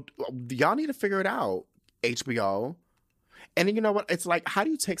 So y'all need to figure it out, HBO. And then, you know what? It's like, how do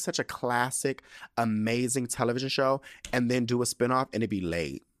you take such a classic, amazing television show and then do a spinoff and it be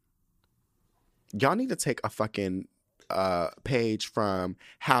late? Y'all need to take a fucking page from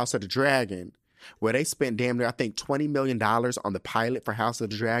House of the Dragon, where they spent damn near, I think, $20 million on the pilot for House of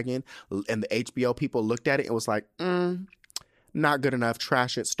the Dragon, and the HBO people looked at it and was like, not good enough,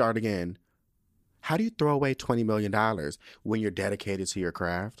 trash it, start again. How do you throw away $20 million when you're dedicated to your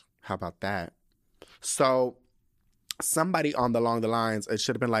craft? How about that? So somebody along the lines, it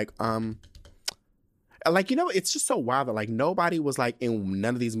should have been like, you know, it's just so wild that like nobody was like in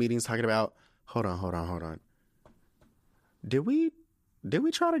none of these meetings talking about, hold on. Did we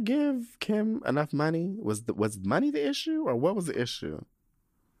try to give Kim enough money? Was money the issue, or what was the issue?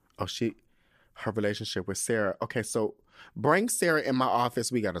 Oh, her relationship with Sarah. Okay, so bring Sarah in my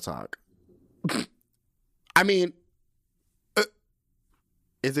office. We got to talk. I mean,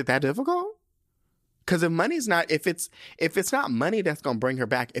 is it that difficult? Because if it's not money that's gonna bring her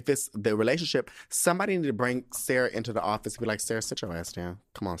back, if it's the relationship, somebody need to bring Sarah into the office and be like, Sarah, sit your ass down.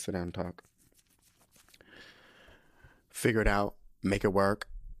 Come on, sit down and talk. Figure it out. Make it work.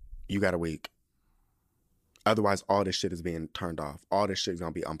 You got a week. Otherwise, all this shit is being turned off. All this shit is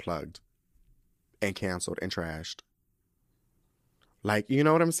going to be unplugged and canceled and trashed. Like, you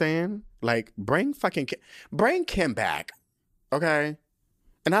know what I'm saying? Like, bring Kim back. Okay?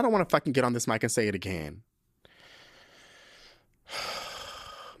 And I don't want to fucking get on this mic and say it again.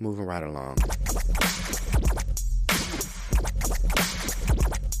 Moving right along.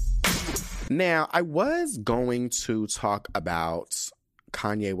 Now, I was going to talk about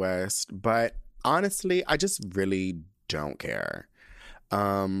Kanye West, but honestly, I just really don't care.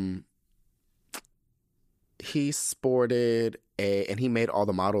 He sported and he made all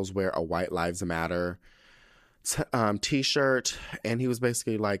the models wear a White Lives Matter t-shirt, and he was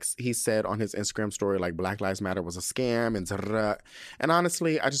basically like, he said on his Instagram story, like, Black Lives Matter was a scam, and and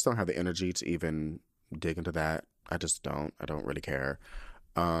honestly, I just don't have the energy to even dig into that. I don't really care.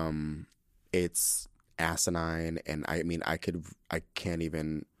 It's asinine, and I mean, I can't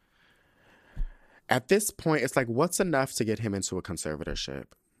even, at this point, it's like, what's enough to get him into a conservatorship?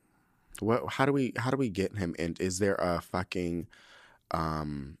 How do we get him in? Is there a fucking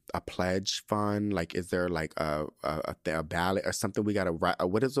a pledge fund? Like, is there like a ballot or something we gotta write?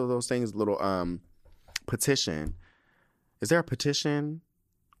 What is those things? Little petition. Is there a petition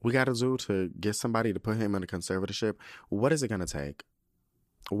we gotta do to get somebody to put him in a conservatorship? What is it gonna take?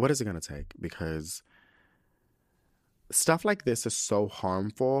 What is it gonna take? Because stuff like this is so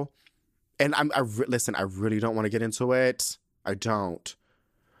harmful. And listen, I really don't want to get into it. I don't.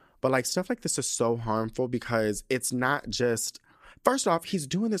 But like, stuff like this is so harmful because it's not just, first off, he's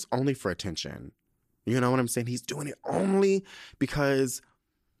doing this only for attention. You know what I'm saying? He's doing it only because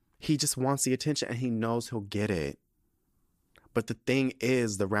he just wants the attention and he knows he'll get it. But the thing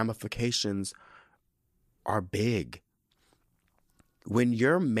is, the ramifications are big. When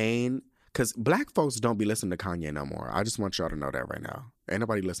your main, because black folks don't be listening to Kanye no more. I just want y'all to know that right now. Ain't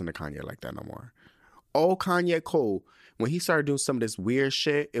nobody listening to Kanye like that no more. Old Kanye, cool. When he started doing some of this weird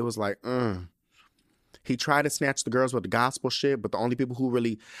shit, it was like, He tried to snatch the girls with the gospel shit, but the only people who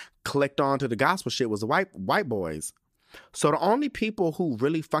really clicked on to the gospel shit was the white boys. So the only people who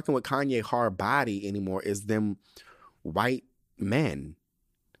really fucking with Kanye hard body anymore is them white men.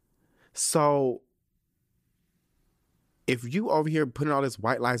 So if you over here putting all this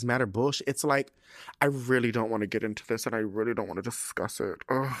White Lives Matter bullshit, it's like, I really don't want to get into this and I really don't want to discuss it.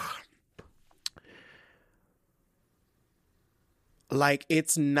 Ugh. Like,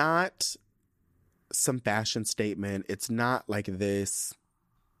 it's not some fashion statement. It's not like this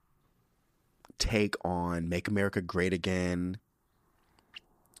take on Make America Great Again.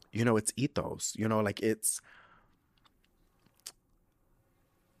 You know, it's ethos. You know, like, it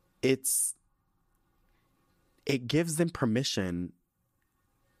gives them permission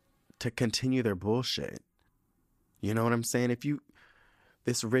to continue their bullshit. You know what I'm saying?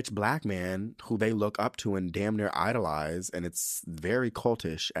 This rich black man who they look up to and damn near idolize, and it's very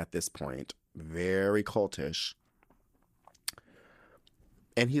cultish at this point. Very cultish.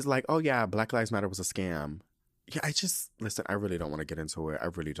 And he's like, oh yeah, Black Lives Matter was a scam. Yeah, listen, I really don't want to get into it. I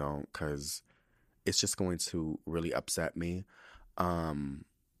really don't, because it's just going to really upset me.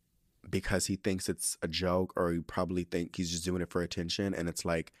 Because he thinks it's a joke, or he probably think he's just doing it for attention. And it's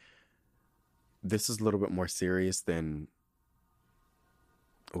like, this is a little bit more serious than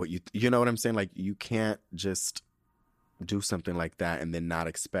what you know what I'm saying? Like, you can't just do something like that and then not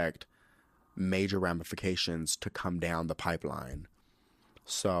expect major ramifications to come down the pipeline.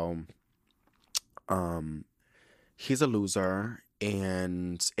 So, he's a loser,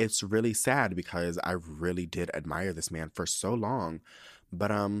 and it's really sad because I really did admire this man for so long.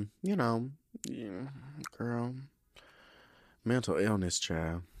 But, you know, yeah, girl, mental illness,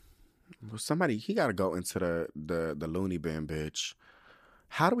 child. Somebody, he got to go into the loony bin, bitch.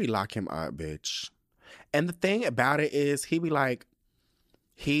 How do we lock him up, bitch? And the thing about it is, he be like,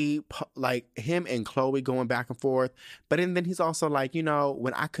 him and Chloe going back and forth. But then he's also like, you know,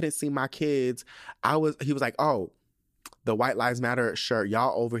 when I couldn't see my kids, he was like, oh, the White Lives Matter shirt,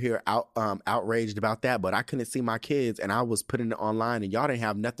 y'all over here outraged about that, but I couldn't see my kids, and I was putting it online, and y'all didn't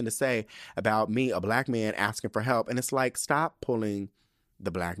have nothing to say about me, a black man, asking for help. And it's like, stop pulling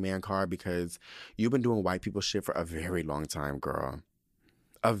the black man card, because you've been doing white people shit for a very long time, girl.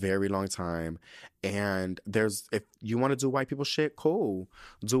 A very long time. And if you want to do white people shit, cool.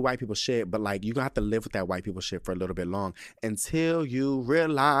 Do white people shit. But like, you gonna have to live with that white people shit for a little bit long until you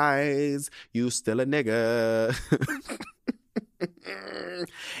realize you still a nigga.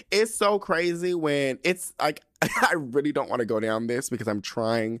 It's so crazy when it's like, I really don't want to go down this because I'm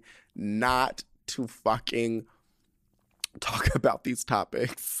trying not to fucking talk about these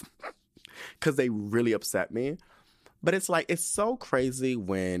topics because they really upset me. But it's like, it's so crazy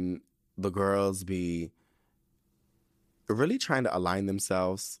when the girls be really trying to align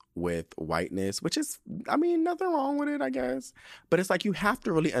themselves with whiteness, which is, I mean, nothing wrong with it, I guess. But it's like, you have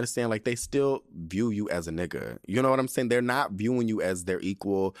to really understand, like, they still view you as a nigga. You know what I'm saying? They're not viewing you as their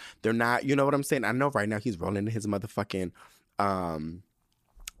equal. They're not, you know what I'm saying? I know right now he's rolling in his motherfucking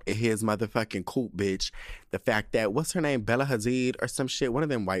coupe, bitch. The fact that, what's her name, Bella Hadid or some shit, one of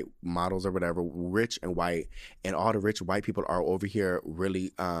them white models or whatever, rich and white, and all the rich white people are over here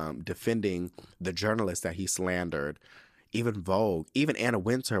really defending the journalist that he slandered. Even Vogue, even Anna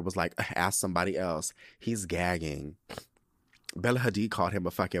Wintour was like, ask somebody else. He's gagging. Bella Hadid called him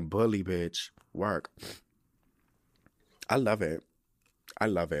a fucking bully, bitch. Work. I love it. I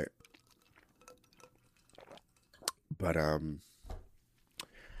love it. But I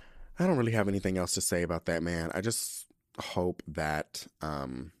don't really have anything else to say about that, man. I just hope that I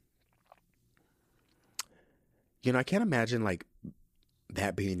can't imagine like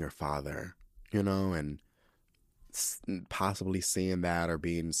that being your father, and possibly seeing that or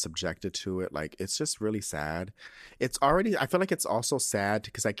being subjected to it. Like, it's just really sad. I feel like it's also sad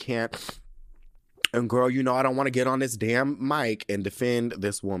because I can't. And girl, I don't want to get on this damn mic and defend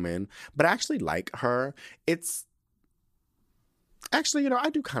this woman, but I actually like her. It's actually, I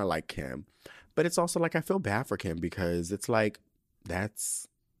do kind of like Kim, but it's also like I feel bad for Kim because it's like, that's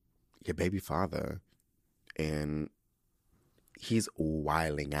your baby father and he's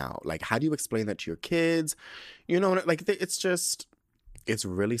wilding out. Like, how do you explain that to your kids? Like, it's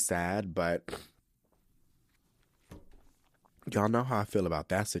really sad, but y'all know how I feel about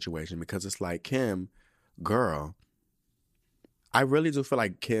that situation because it's like, Kim, girl, I really do feel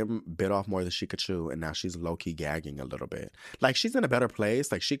like Kim bit off more than she could chew, and now she's low-key gagging a little bit. Like, she's in a better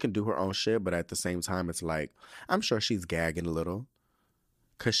place. Like, she can do her own shit, but at the same time, it's like, I'm sure she's gagging a little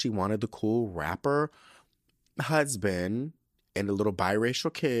because she wanted the cool rapper husband and the little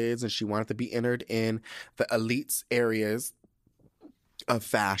biracial kids, and she wanted to be entered in the elites areas of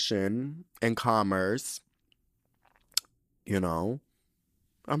fashion and commerce. I'm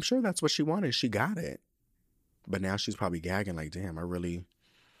sure that's what she wanted. She got it. But now she's probably gagging like, damn,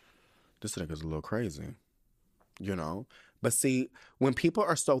 this nigga's a little crazy. But see, when people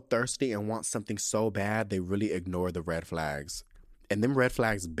are so thirsty and want something so bad, they really ignore the red flags. And them red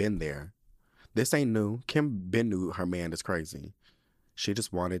flags been there. This ain't new. Kim been knew her man is crazy. She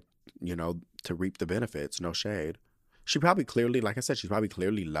just wanted, to reap the benefits. No shade. She probably clearly, like I said, she probably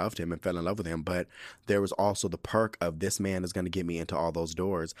clearly loved him and fell in love with him. But there was also the perk of this man is going to get me into all those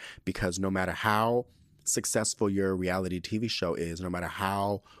doors. Because no matter how successful your reality TV show is, no matter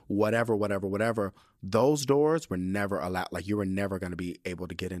how whatever, those doors were never allowed. Like, you were never going to be able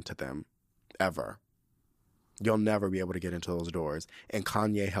to get into them. Ever. You'll never be able to get into those doors. And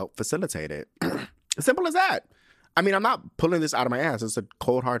Kanye helped facilitate it. Simple as that. I mean, I'm not pulling this out of my ass. It's a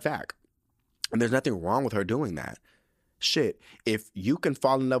cold, hard fact. And there's nothing wrong with her doing that. Shit. If you can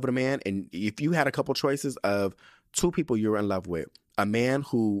fall in love with a man, and if you had a couple choices of two people you're in love with, a man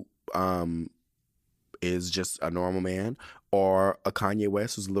who is just a normal man, or a Kanye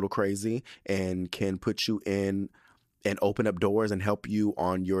West who's a little crazy and can put you in and open up doors and help you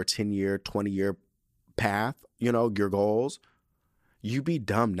on your 10-year, 20-year path, your goals, you'd be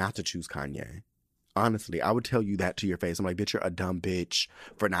dumb not to choose Kanye. Honestly, I would tell you that to your face. I'm like, bitch, you're a dumb bitch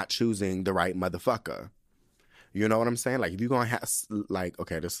for not choosing the right motherfucker. You know what I'm saying? Like, if you're going to have, like,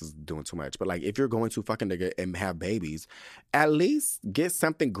 okay, this is doing too much, but like, if you're going to fucking nigga and have babies, at least get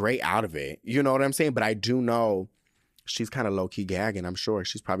something great out of it. You know what I'm saying? But I do know she's kind of low-key gagging. I'm sure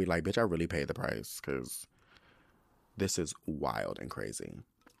she's probably like, bitch, I really paid the price because this is wild and crazy.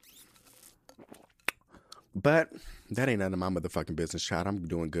 But that ain't none of my motherfucking business, child. I'm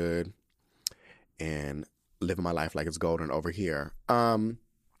doing good and living my life like it's golden over here.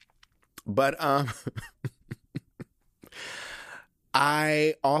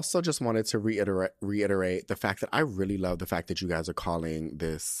 I also just wanted to reiterate the fact that I really love the fact that you guys are calling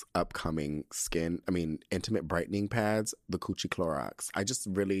this upcoming intimate brightening pads the Coochie Clorox.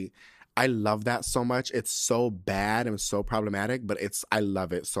 I love that so much. It's so bad and so problematic, but I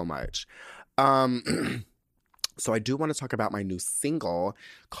love it so much. So I do want to talk about my new single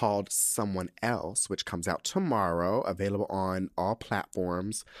called Someone Else, which comes out tomorrow, available on all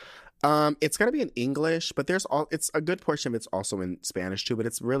platforms. It's going to be in English, but it's a good portion of it's also in Spanish too, but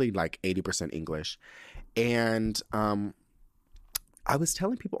it's really like 80% English. And I was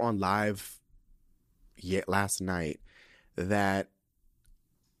telling people on live last night that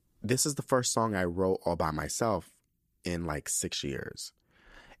this is the first song I wrote all by myself in like 6 years.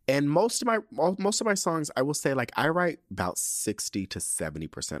 And most of my songs, I will say, like, I write about 60 to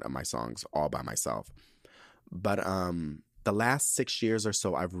 70% of my songs all by myself. But the last 6 years or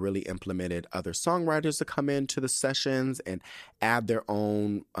so, I've really implemented other songwriters to come into the sessions and add their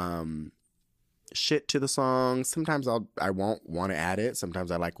own shit to the songs. Sometimes I won't want to add it. Sometimes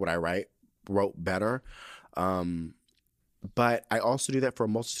I like what I wrote better. But I also do that for a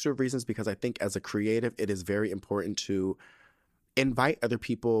multitude of reasons because I think as a creative, it is very important to invite other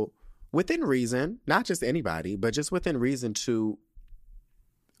people within reason, not just anybody, but just within reason to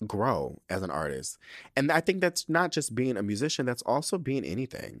grow as an artist. And I think that's not just being a musician, that's also being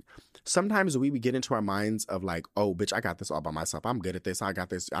anything. Sometimes we get into our minds of like, oh, bitch, I got this all by myself. I'm good at this. I got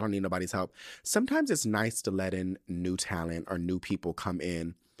this. I don't need nobody's help. Sometimes it's nice to let in new talent or new people come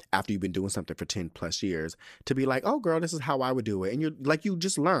in after you've been doing something for 10 plus years to be like, oh girl, this is how I would do it. And you're like, you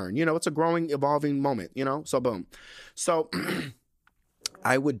just learn, you know, it's a growing, evolving moment, you know? So boom. So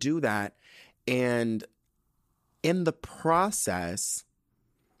I would do that. And in the process,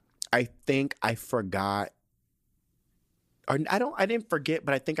 I think I forgot, or I didn't forget,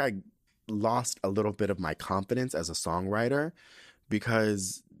 but I think I lost a little bit of my confidence as a songwriter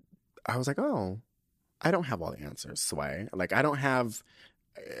because I was like, oh, I don't have all the answers, Sway. Like, I don't have,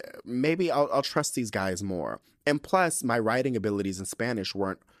 maybe I'll trust these guys more. And plus, my writing abilities in Spanish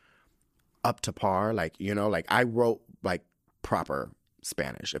weren't up to par. Like, you know, like I wrote like proper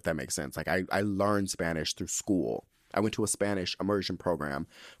Spanish, if that makes sense. Like I learned Spanish through school. I went to a Spanish immersion program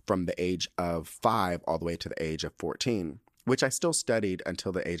from the age of 5 all the way to the age of 14, which I still studied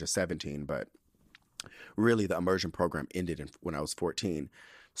until the age of 17. But really, the immersion program ended when I was 14.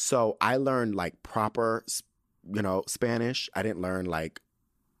 So I learned like proper, you know, Spanish. I didn't learn like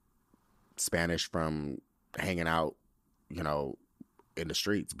Spanish from hanging out, you know, in the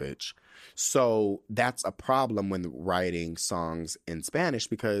streets, bitch. So that's a problem when writing songs in Spanish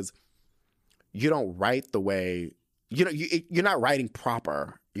because you don't write the way, you know, you're not writing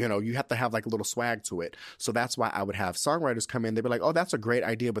proper. You know, you have to have like a little swag to it. So that's why I would have songwriters come in. They'd be like, oh, that's a great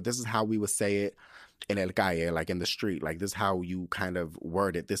idea, but this is how we would say it in el calle, like in the street. Like, this is how you kind of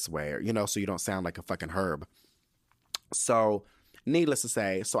word it this way, or, you know, so you don't sound like a fucking herb. So needless to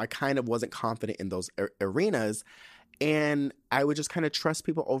say, so I kind of wasn't confident in those arenas. And I would just kind of trust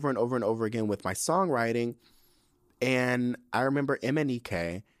people over and over and over again with my songwriting. And I remember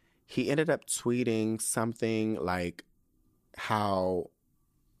MNEK, he ended up tweeting something like how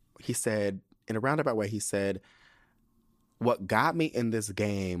he said, in a roundabout way, he said, what got me in this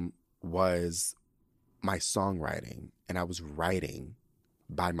game was my songwriting. And I was writing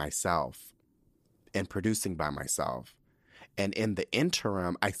by myself and producing by myself. And in the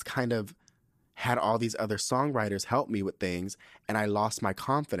interim, I kind of had all these other songwriters help me with things, and I lost my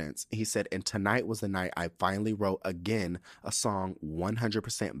confidence. He said, and tonight was the night I finally wrote again a song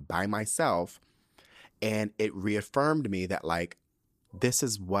 100% by myself, and it reaffirmed me that, like, this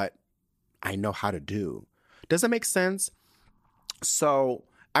is what I know how to do. Does that make sense? So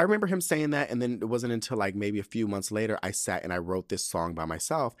I remember him saying that, and then it wasn't until like maybe a few months later I sat and I wrote this song by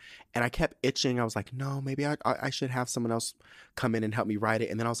myself, and I kept itching. I was like, no, maybe I should have someone else come in and help me write it.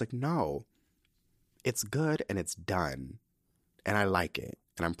 And then I was like, no, it's good and it's done, and I like it,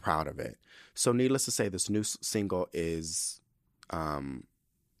 and I'm proud of it. So needless to say, this new single is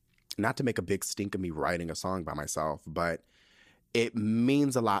not to make a big stink of me writing a song by myself, but it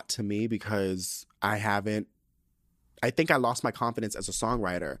means a lot to me because I think I lost my confidence as a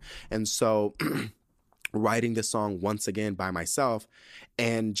songwriter. And so writing this song once again by myself,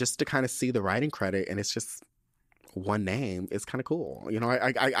 and just to kind of see the writing credit, and it's just one name, it's kind of cool. You know,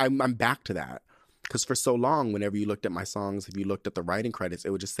 I'm back to that. Because for so long, whenever you looked at my songs, if you looked at the writing credits, it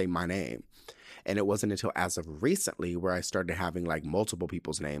would just say my name. And it wasn't until as of recently where I started having like multiple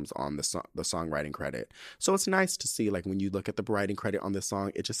people's names on the songwriting credit. So it's nice to see, like, when you look at the writing credit on this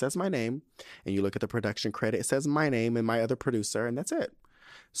song, it just says my name. And you look at the production credit, it says my name and my other producer, and that's it.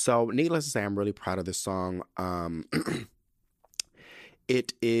 So needless to say, I'm really proud of this song.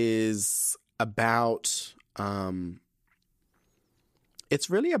 It is about... it's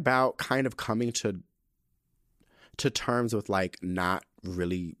really about kind of coming to terms with like not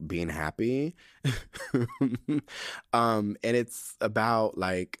really being happy. And it's about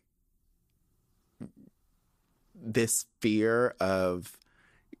like this fear of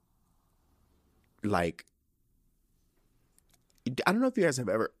like, I don't know if you guys have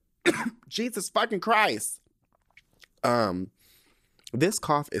ever, Jesus fucking Christ. This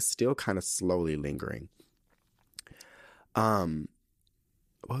cough is still kind of slowly lingering.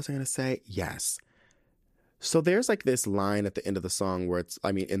 What was I going to say? Yes. So there's like this line at the end of the song where it's,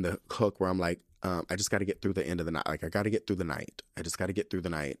 I mean, in the hook where I'm like, I just got to get through the end of the night. Like, I got to get through the night. I just got to get through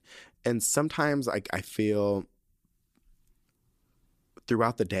the night. And sometimes I feel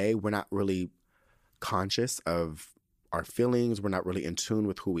throughout the day, we're not really conscious of our feelings. We're not really in tune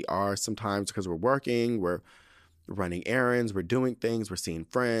with who we are sometimes because we're working, we're running errands, we're doing things, we're seeing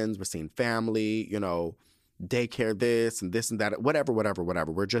friends, we're seeing family, you know, daycare, this and that, whatever.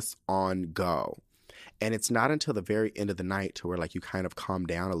 We're just on go. And it's not until the very end of the night to where like you kind of calm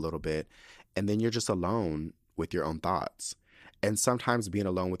down a little bit, and then you're just alone with your own thoughts. And sometimes being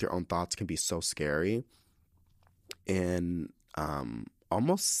alone with your own thoughts can be so scary and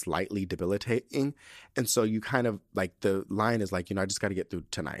almost slightly debilitating. And so you kind of like, the line is like, you know, I just got to get through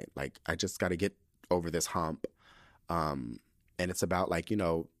tonight. Like, I just got to get over this hump. And it's about like, you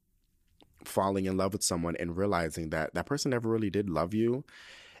know, falling in love with someone and realizing that that person never really did love you.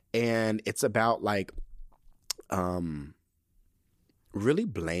 And it's about like really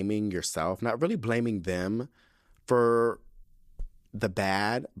blaming yourself, not really blaming them for the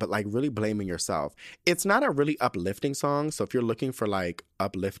bad, but like really blaming yourself. It's not a really uplifting song. So if you're looking for like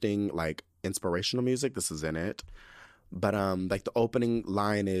uplifting, like inspirational music, this is in it. But like the opening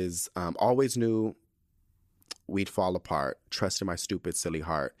line is always knew we'd fall apart, trust in my stupid, silly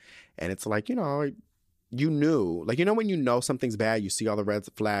heart. And it's like, you know, you knew, like, you know, when you know something's bad, you see all the red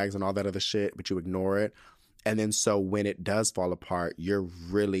flags and all that other shit, but you ignore it. And then so when it does fall apart,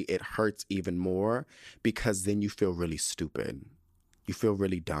 it hurts even more because then you feel really stupid. You feel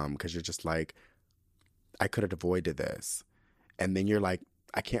really dumb because you're just like, I could have avoided this. And then you're like,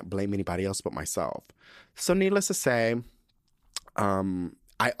 I can't blame anybody else but myself. So needless to say,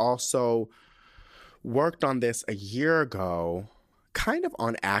 I also worked on this a year ago, kind of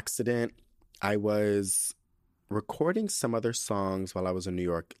on accident. I was recording some other songs while I was in New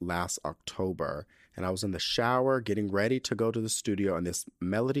York last October, and I was in the shower getting ready to go to the studio, and this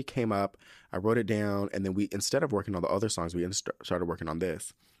melody came up. I wrote it down, and then instead of working on the other songs, we started working on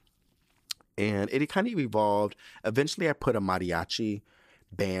this. And it kind of evolved. Eventually, I put a mariachi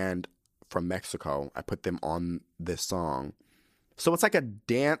band from Mexico. I put them on this song. So it's like a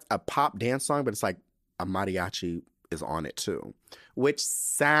pop dance song, but it's like a mariachi is on it too, which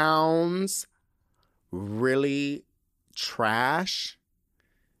sounds really trash.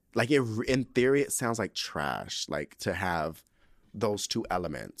 Like in theory, it sounds like trash, like to have those two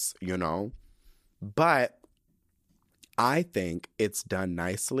elements, you know? But I think it's done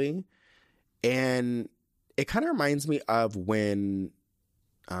nicely. And it kind of reminds me of when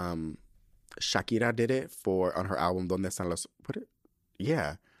Shakira did it on her album Donde Están los...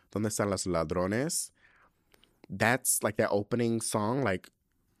 Donde Están los Ladrones. That's like that opening song, like,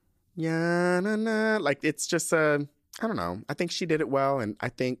 yeah, na, na. Like, it's just I don't know. I think she did it well, and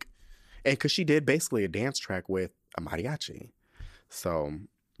because she did basically a dance track with a mariachi. So,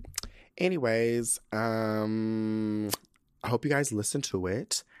 anyways, I hope you guys listen to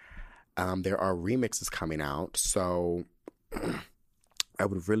it. There are remixes coming out, so I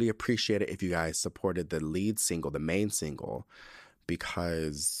would really appreciate it if you guys supported the lead single, the main single,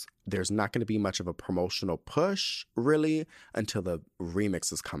 because there's not going to be much of a promotional push, really, until the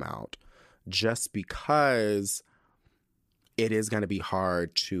remixes come out. Just because it is going to be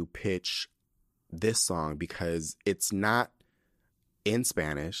hard to pitch this song because it's not in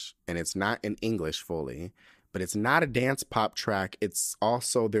Spanish and it's not in English fully, but it's not a dance pop track. It's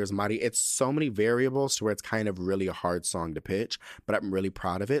also, it's so many variables to where it's kind of really a hard song to pitch, but I'm really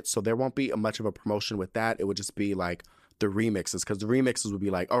proud of it. So there won't be much of a promotion with that. It would just be like the remixes, because the remixes would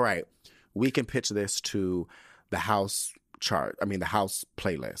be like, all right, we can pitch this to the house chart. I mean, the house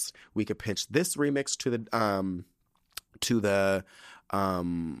playlist. We could pitch this remix to the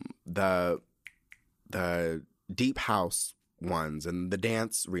deep house ones and the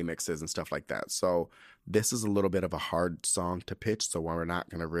dance remixes and stuff like that. So this is a little bit of a hard song to pitch, so we're not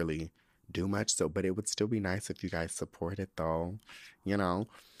going to really do much. So, but it would still be nice if you guys support it though, you know.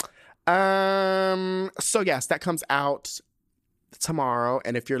 So yes, that comes out tomorrow.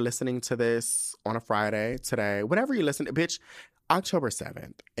 And if you're listening to this on a Friday, today, whatever you listen to, bitch, October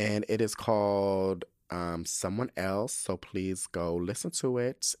 7th. And it is called Someone Else. So please go listen to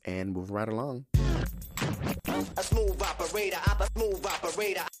it and move right along. A smooth operator, a smooth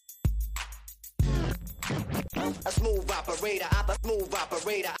operator. A smooth operator, a smooth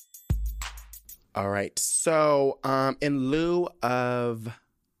operator. All right. So in lieu of,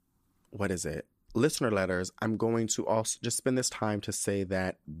 listener letters, I'm going to also just spend this time to say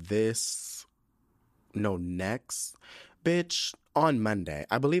that next, bitch, on Monday.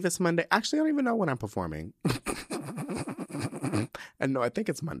 I believe it's Monday. Actually, I don't even know when I'm performing. And no, I think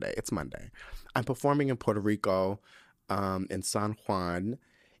it's Monday. It's Monday. I'm performing in Puerto Rico, in San Juan.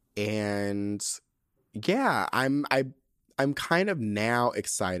 And yeah, I'm kind of now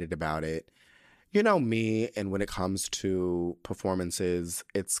excited about it. You know me, and when it comes to performances,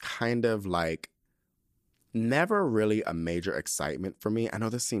 it's kind of like never really a major excitement for me. I know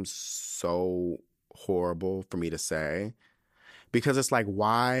this seems so horrible for me to say, because it's like,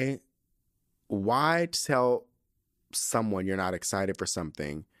 why tell someone you're not excited for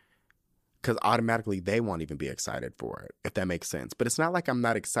something, because automatically they won't even be excited for it, if that makes sense. But it's not like I'm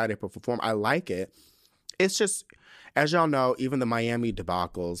not excited to perform. I like it. It's just, as y'all know, even the Miami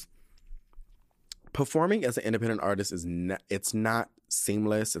debacles, performing as an independent artist it's not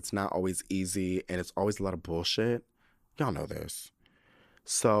seamless. It's not always easy, and it's always a lot of bullshit. Y'all know this.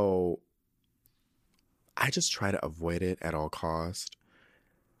 So I just try to avoid it at all costs.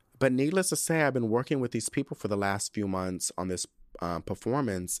 But needless to say, I've been working with these people for the last few months on this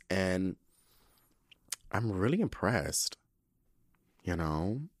performance, and I'm really impressed.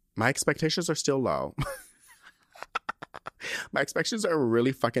 My expectations are still low. My expectations are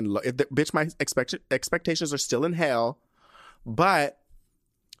really fucking low. Bitch, my expectations are still in hell. But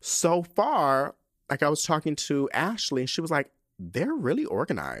so far, like I was talking to Ashley, and she was like, they're really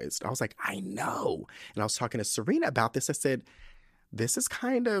organized. I was like, I know. And I was talking to Serena about this. I said, this is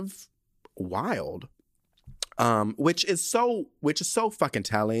kind of wild. Which is so fucking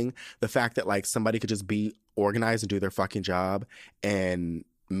telling. The fact that like somebody could just be organized and do their fucking job, and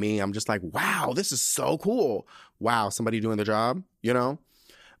me, I'm just like, wow, this is so cool. Wow, somebody doing the job,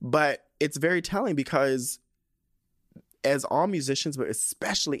 But it's very telling because as all musicians, but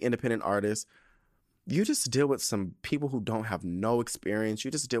especially independent artists, you just deal with some people who don't have no experience.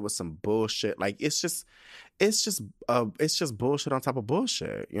 You just deal with some bullshit. Like it's just bullshit on top of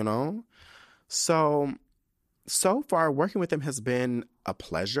bullshit, So far, working with them has been a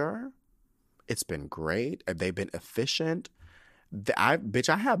pleasure. It's been great. They've been efficient. I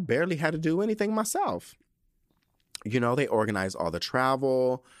have barely had to do anything myself. They organize all the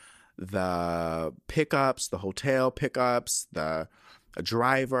travel, the pickups, the hotel pickups, the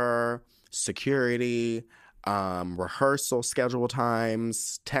driver, security, rehearsal schedule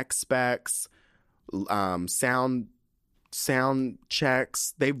times, tech specs, sound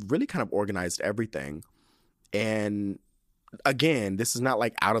checks. They've really kind of organized everything. And again, this is not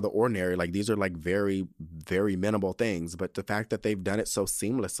like out of the ordinary. Like these are like very, very minimal things. But the fact that they've done it so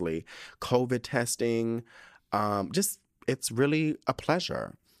seamlessly, COVID testing, it's really a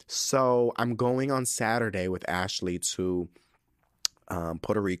pleasure. So I'm going on Saturday with Ashley to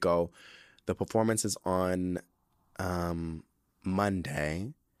Puerto Rico. The performance is on Monday.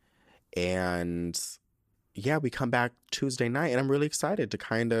 And yeah, we come back Tuesday night. And I'm really excited to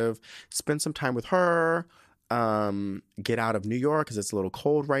kind of spend some time with her. Get out of New York because it's a little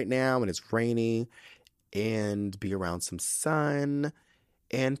cold right now and it's rainy, and be around some sun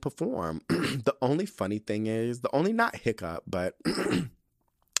and perform. The only funny thing is, not hiccup, but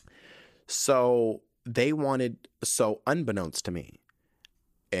so unbeknownst to me,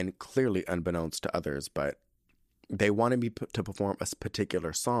 and clearly unbeknownst to others, but they wanted me to perform a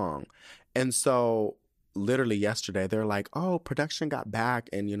particular song. And so literally yesterday, they're like, oh, production got back,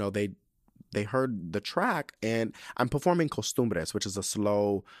 and they heard the track, and I'm performing Costumbres, which is a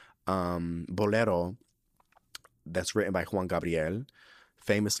slow bolero that's written by Juan Gabriel,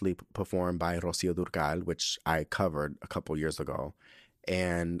 famously performed by Rocío Dúrcal, which I covered a couple years ago.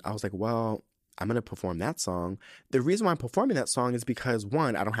 And I was like, well, I'm going to perform that song. The reason why I'm performing that song is because,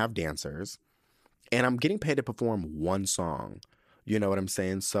 one, I don't have dancers, and I'm getting paid to perform one song. You know what I'm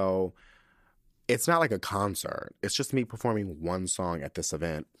saying? So it's not like a concert. It's just me performing one song at this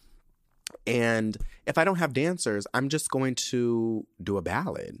event. And if I don't have dancers, I'm just going to do a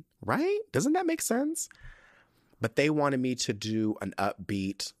ballad, right? Doesn't that make sense? But they wanted me to do an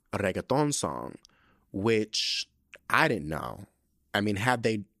upbeat reggaeton song, which I didn't know. I mean, had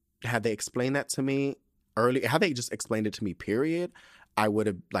they explained that to me early, had they just explained it to me, period, I would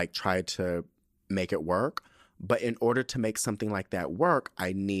have like tried to make it work. But in order to make something like that work,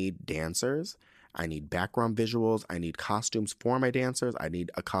 I need dancers. I need background visuals. I need costumes for my dancers. I need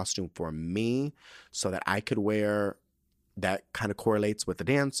a costume for me so that I could wear that kind of correlates with the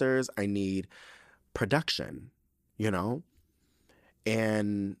dancers. I need production,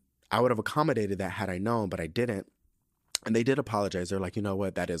 And I would have accommodated that had I known, but I didn't. And they did apologize. They're like, you know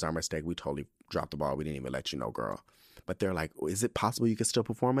what? That is our mistake. We totally dropped the ball. We didn't even let you know, girl. But they're like, is it possible you could still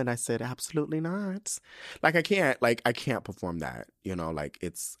perform it? And I said, absolutely not. Like, I can't perform that.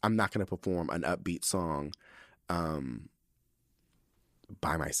 I'm not going to perform an upbeat song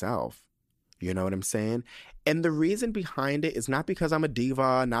by myself. You know what I'm saying? And the reason behind it is not because I'm a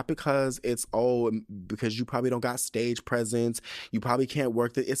diva, not because because you probably don't got stage presence. You probably can't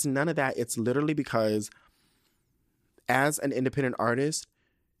work it. It's none of that. It's literally because as an independent artist,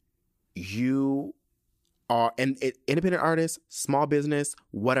 you are an independent artist, small business,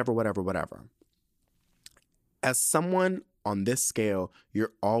 whatever. As someone on this scale,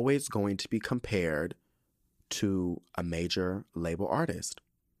 you're always going to be compared to a major label artist.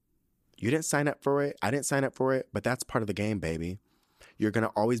 You didn't sign up for it. I didn't sign up for it, but that's part of the game, baby. You're going to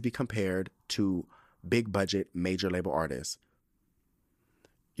always be compared to big budget, major label artists.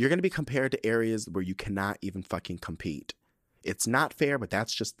 You're going to be compared to areas where you cannot even fucking compete. It's not fair, but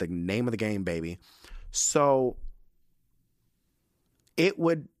that's just the name of the game, baby. So it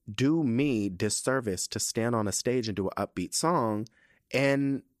would do me disservice to stand on a stage and do an upbeat song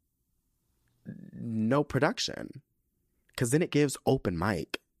and no production, because then it gives open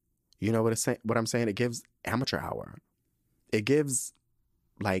mic. You know what I'm saying? It gives amateur hour. It gives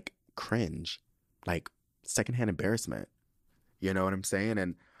like cringe, like secondhand embarrassment. You know what I'm saying?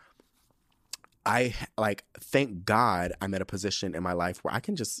 And I like, thank God I'm at a position in my life where I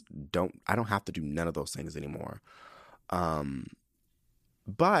can just I don't have to do none of those things anymore.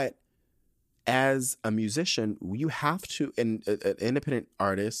 But as a musician, you have to, and an independent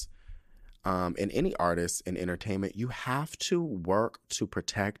artist, and any artist in entertainment, you have to work to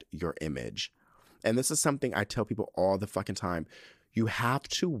protect your image. And this is something I tell people all the fucking time. You have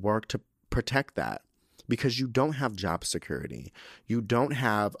to work to protect that, because you don't have job security. You don't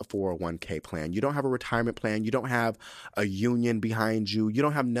have a 401k plan. You don't have a retirement plan. You don't have a union behind you. You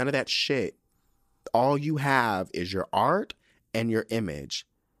don't have none of that shit. All you have is your art and your image.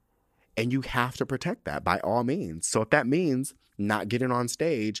 And you have to protect that by all means. So if that means not getting on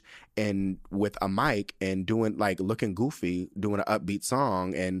stage and with a mic and doing, like, looking goofy, doing an upbeat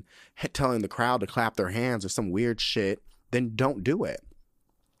song and telling the crowd to clap their hands or some weird shit, then don't do it.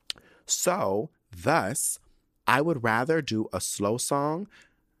 So thus, I would rather do a slow song,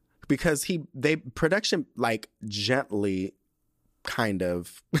 because production like gently kind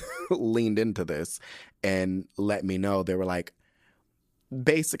of leaned into this and let me know. They were like,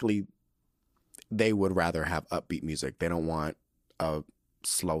 basically, they would rather have upbeat music. They don't want a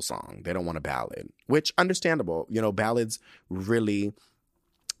slow song. They don't want a ballad, which understandable. You know, ballads really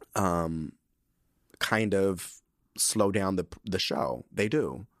kind of slow down the show. They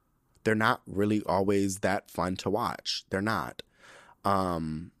do. They're not really always that fun to watch. They're not.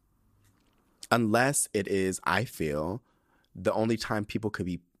 Unless it is, I feel, the only time people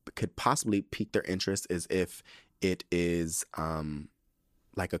could possibly pique their interest is if it is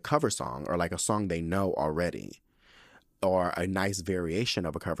like a cover song, or like a song they know already, or a nice variation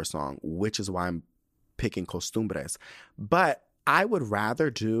of a cover song, which is why I'm picking Costumbres. But I would rather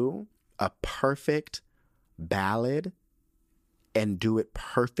do a perfect ballad and do it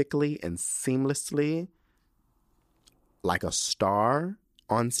perfectly and seamlessly, like a star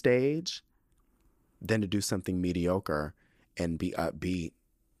on stage, than to do something mediocre and be upbeat.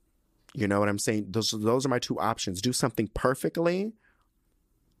 You know what I'm saying? Those are my two options. Do something perfectly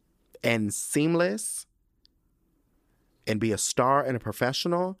and seamless and be a star and a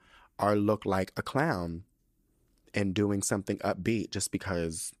professional, or look like a clown and doing something upbeat just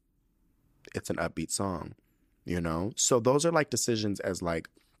because it's an upbeat song, you know? So those are like decisions as like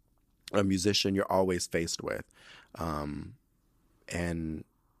a musician you're always faced with. And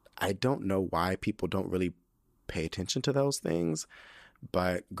I don't know why people don't really pay attention to those things.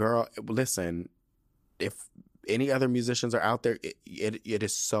 But girl, listen, if any other musicians are out there, it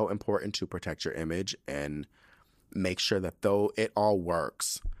is so important to protect your image and make sure that though it all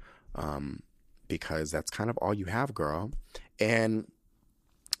works, because that's kind of all you have, girl. And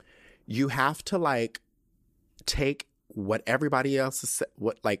you have to like take what everybody else is,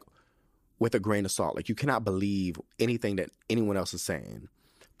 with a grain of salt. Like, you cannot believe anything that anyone else is saying.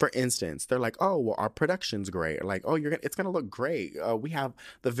 For instance, they're like, oh, well, our production's great. Or like, oh, it's going to look great. We have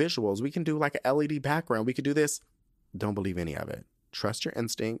the visuals. We can do like an LED background. We could do this. Don't believe any of it. Trust your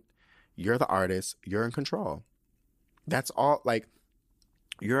instinct. You're the artist. You're in control. That's all. Like,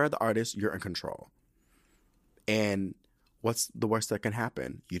 you're the artist. You're in control. And what's the worst that can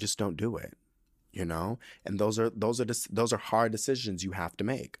happen? You just don't do it, you know? And those are hard decisions you have to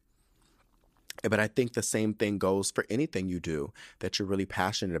make. But I think the same thing goes for anything you do that you're really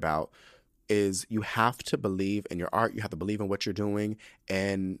passionate about. Is you have to believe in your art. You have to believe in what you're doing,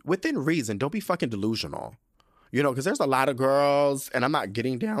 and within reason. Don't be fucking delusional, you know, because there's a lot of girls, and I'm not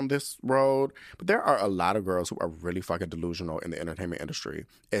getting down this road, but there are a lot of girls who are really fucking delusional in the entertainment industry,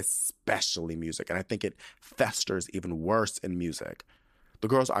 especially music. And I think it festers even worse in music. The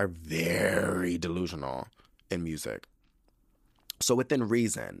girls are very delusional in music. So within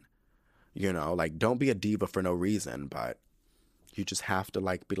reason. You know, like, don't be a diva for no reason, but you just have to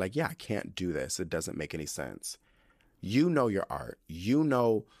like be like, yeah, I can't do this. It doesn't make any sense. You know your art. You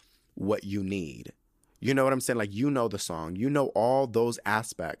know what you need. You know what I'm saying? Like, you know the song. You know all those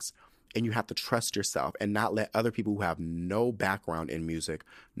aspects, and you have to trust yourself and not let other people who have no background in music,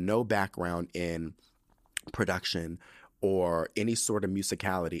 no background in production or any sort of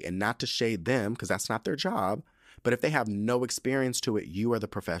musicality, and not to shade them because that's not their job. But if they have no experience to it, you are the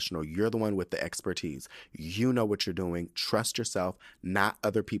professional. You're the one with the expertise. You know what you're doing. Trust yourself, not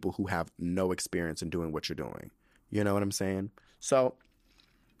other people who have no experience in doing what you're doing. You know what I'm saying? So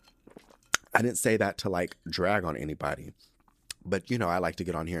I didn't say that to like drag on anybody. But, you know, I like to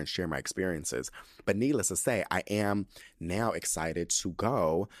get on here and share my experiences. But needless to say, I am now excited to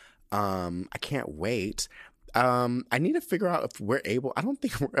go. I can't wait. I need to figure out if we're able. I don't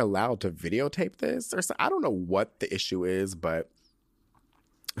think we're allowed to videotape this, or so, I don't know what the issue is, but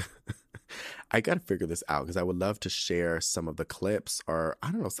I got to figure this out because I would love to share some of the clips, or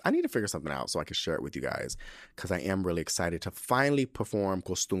I don't know. I need to figure something out so I can share it with you guys because I am really excited to finally perform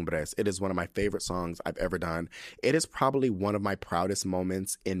Costumbres. It is one of my favorite songs I've ever done. It is probably one of my proudest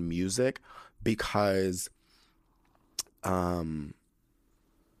moments in music because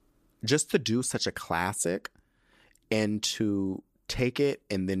just to do such a classic and to take it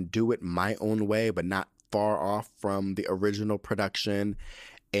and then do it my own way, but not far off from the original production,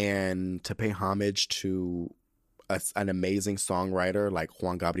 and to pay homage to an amazing songwriter like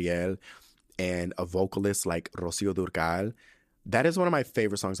Juan Gabriel and a vocalist like Rocío Dúrcal. That is one of my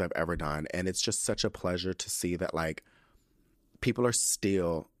favorite songs I've ever done. And it's just such a pleasure to see that like people are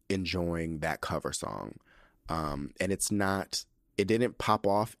still enjoying that cover song. And it didn't pop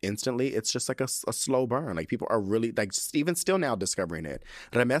off instantly. It's just like a slow burn. Like people are really like even still now discovering it.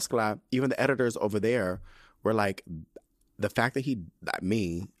 Remezcla, even the editors over there were like, the fact that he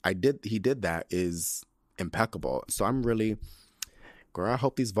did that is impeccable. So I'm really, girl, I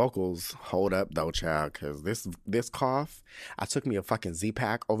hope these vocals hold up though, child, because this cough, I took me a fucking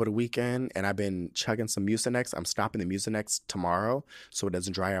Z-Pack over the weekend and I've been chugging some Mucinex. I'm stopping the Mucinex tomorrow so it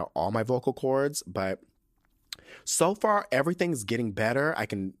doesn't dry out all my vocal cords. But so far, everything's getting better.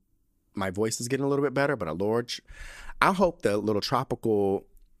 My voice is getting a little bit better, but Lord, I hope the little tropical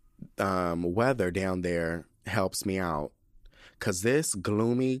weather down there helps me out. Because this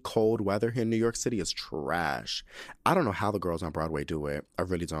gloomy, cold weather here in New York City is trash. I don't know how the girls on Broadway do it. I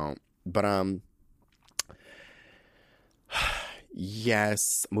really don't. But,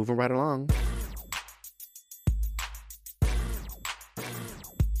 yes, moving right along.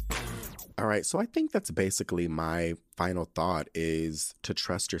 All right, so I think that's basically my final thought is to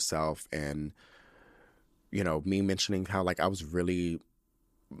trust yourself. And, you know, me mentioning how, like,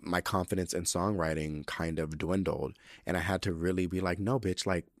 my confidence in songwriting kind of dwindled. And I had to really be like, no, bitch,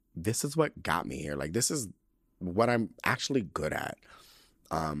 like, this is what got me here. Like, this is what I'm actually good at.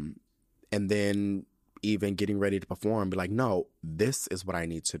 And then even getting ready to perform, be like, no, this is what I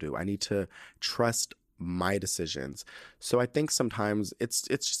need to do. I need to trust my decisions. So I think sometimes it's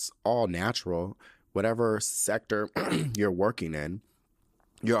just all natural. Whatever sector you're working in,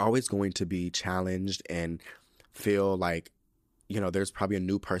 you're always going to be challenged and feel like, you know, there's probably a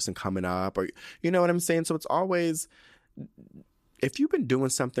new person coming up, or, you know what I'm saying? So it's always, if you've been doing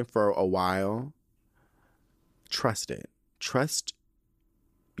something for a while, trust it. Trust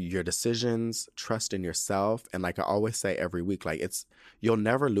your decisions, trust in yourself. And like I always say every week, like you'll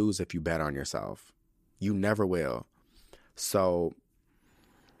never lose if you bet on yourself. You never will. So,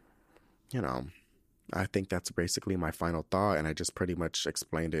 you know, I think that's basically my final thought. And I just pretty much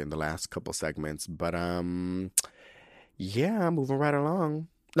explained it in the last couple segments. But, yeah, moving right along.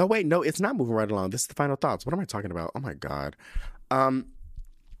 No, wait, no, it's not moving right along. This is the final thoughts. What am I talking about? Oh my God. I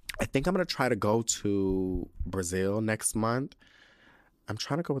think I'm going to try to go to Brazil next month. I'm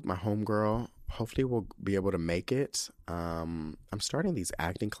trying to go with my homegirl. Hopefully we'll be able to make it. I'm starting these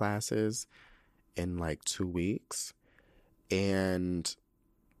acting classes in like 2 weeks. And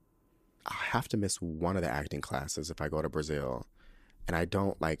I have to miss one of the acting classes if I go to Brazil. And I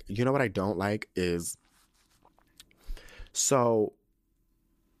don't like, you know what I don't like is, so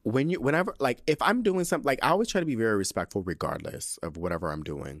whenever, like, if I'm doing something, like, I always try to be very respectful regardless of whatever I'm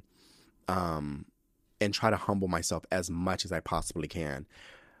doing, and try to humble myself as much as I possibly can.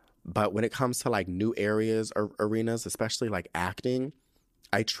 But when it comes to like new areas or arenas, especially like acting,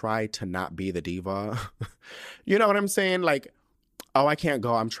 I try to not be the diva. You know what I'm saying? Like, oh, I can't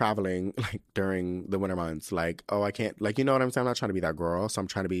go, I'm traveling like during the winter months. Like, oh, I can't, like, you know what I'm saying? I'm not trying to be that girl. So I'm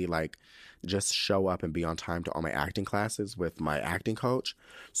trying to be like, just show up and be on time to all my acting classes with my acting coach.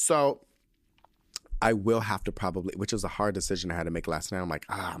 So I will have to probably, which is a hard decision I had to make last night. I'm like,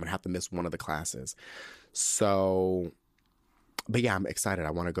 I'm going to have to miss one of the classes. So, but yeah, I'm excited.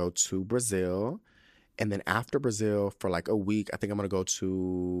 I want to go to Brazil. And then after Brazil for like a week, I think I'm going to go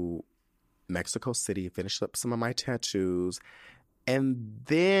to Mexico City, finish up some of my tattoos. And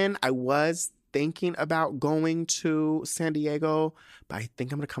then I was thinking about going to San Diego, but I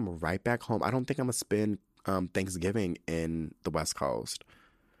think I'm going to come right back home. I don't think I'm going to spend Thanksgiving in the West Coast.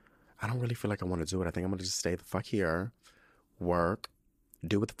 I don't really feel like I want to do it. I think I'm going to just stay the fuck here, work,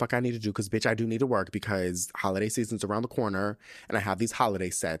 do what the fuck I need to do, because, bitch, I do need to work because holiday season's around the corner, and I have these holiday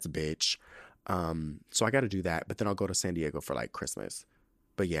sets, bitch. So I got to do that, but then I'll go to San Diego for, like, Christmas.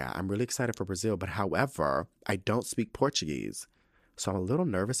 But, yeah, I'm really excited for Brazil. But, however, I don't speak Portuguese, so I'm a little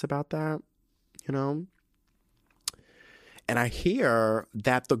nervous about that, you know? And I hear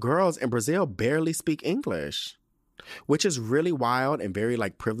that the girls in Brazil barely speak English, which is really wild and very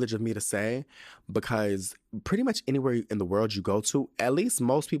like privileged of me to say, because pretty much anywhere in the world you go to, at least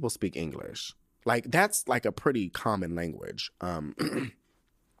most people speak English. Like that's like a pretty common language.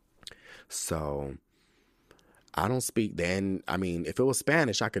 So I don't speak then. I mean, if it was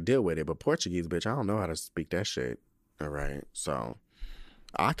Spanish, I could deal with it, but Portuguese, bitch, I don't know how to speak that shit. All right. So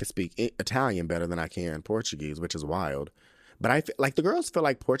I can speak Italian better than I can Portuguese, which is wild. But I like the girls feel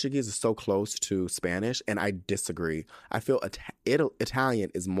like Portuguese is so close to Spanish, and I disagree. I feel Italian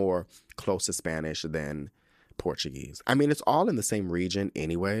is more close to Spanish than Portuguese. I mean, it's all in the same region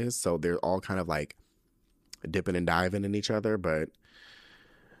anyways, so they're all kind of like dipping and diving in each other. But,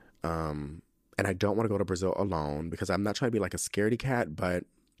 and I don't want to go to Brazil alone because I'm not trying to be like a scaredy cat, but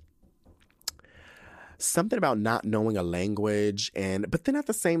something about not knowing a language. But then at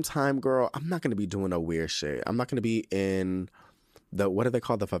the same time, girl, I'm not going to be doing no weird shit. I'm not going to be in what do they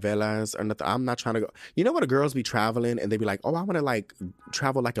call the favelas or nothing. I'm not trying to go. You know when the girls be traveling and they be like, oh, I want to like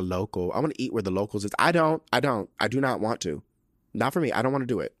travel like a local. I want to eat where the locals is. I do not want to. Not for me. I don't want to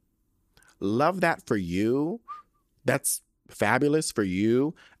do it. Love that for you. That's fabulous for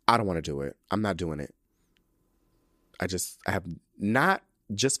you. I don't want to do it. I'm not doing it. I have not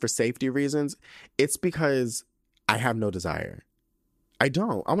just for safety reasons. It's because I have no desire. I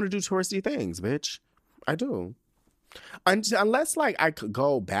don't. I want to do touristy things, bitch. I do. Unless like I could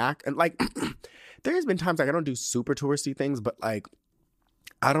go back and like there's been times like I don't do super touristy things, but like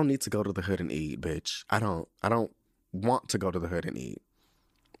I don't need to go to the hood and eat, bitch. I don't want to go to the hood and eat.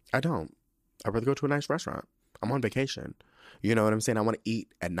 I don't. I'd rather go to a nice restaurant. I'm on vacation. You know what I'm saying? I want to eat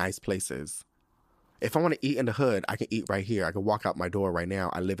at nice places. If I want to eat in the hood, I can eat right here. I can walk out my door right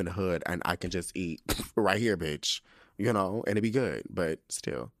now. I live in the hood and I can just eat right here, bitch. You know, and it'd be good. But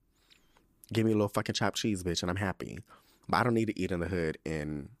still, give me a little fucking chopped cheese, bitch, and I'm happy. But I don't need to eat in the hood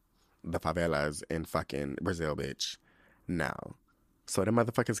in the favelas in fucking Brazil, bitch. No. So the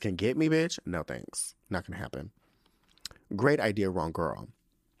motherfuckers can get me, bitch? No thanks. Not gonna happen. Great idea, wrong girl.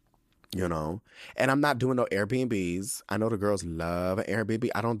 You know? And I'm not doing no Airbnbs. I know the girls love an Airbnb.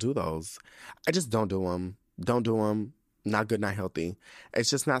 I don't do those. I just don't do them. Don't do them. Not good, not healthy. It's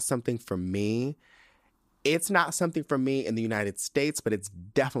just not something for me. It's not something for me in the United States, but it's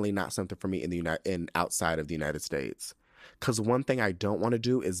definitely not something for me in outside of the United States. Because one thing I don't want to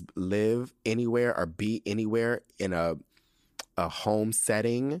do is live anywhere or be anywhere in a home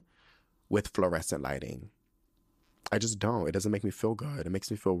setting with fluorescent lighting. I just don't. It doesn't make me feel good. It makes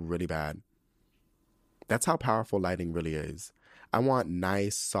me feel really bad. That's how powerful lighting really is. I want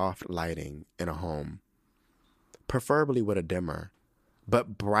nice, soft lighting in a home, preferably with a dimmer.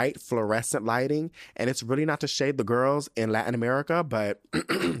 But bright fluorescent lighting, and it's really not to shade the girls in Latin America, but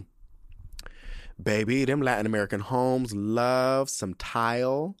baby, them Latin American homes love some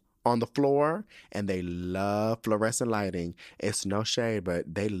tile on the floor, and they love fluorescent lighting. It's no shade,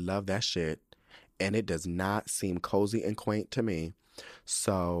 but they love that shit. And it does not seem cozy and quaint to me.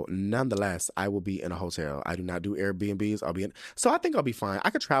 So, nonetheless, I will be in a hotel. I do not do Airbnbs. So I think I'll be fine.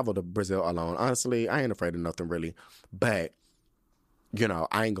 I could travel to Brazil alone. Honestly, I ain't afraid of nothing really. But, you know,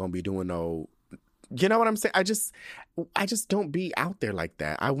 I ain't gonna be doing no, you know what I'm saying? I just don't be out there like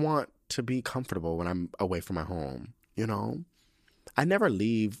that. I want to be comfortable when I'm away from my home, you know? I never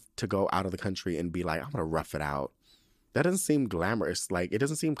leave to go out of the country and be like, I'm gonna rough it out. That doesn't seem glamorous. Like, it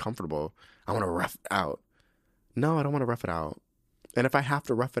doesn't seem comfortable. I want to rough it out. No, I don't want to rough it out. And if I have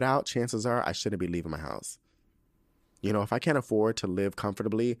to rough it out, chances are I shouldn't be leaving my house. You know, if I can't afford to live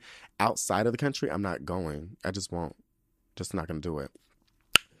comfortably outside of the country, I'm not going. I just won't. Just not going to do it.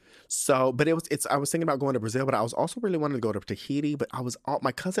 So, but I was thinking about going to Brazil, but I was also really wanting to go to Tahiti, but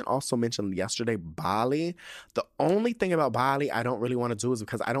my cousin also mentioned yesterday Bali. The only thing about Bali I don't really want to do is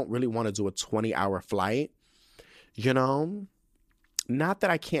because I don't really want to do a 20-hour flight. You know, not that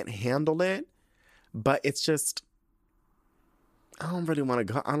I can't handle it, but it's just, I don't really want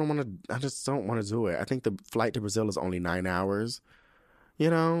to go. I just don't want to do it. I think the flight to Brazil is only 9 hours, you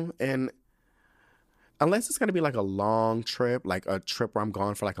know, and unless it's going to be like a long trip, like a trip where I'm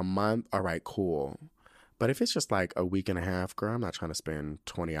gone for like a month, all right, cool. But if it's just like a week and a half, girl, I'm not trying to spend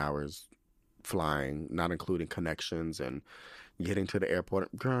 20 hours flying, not including connections and getting to the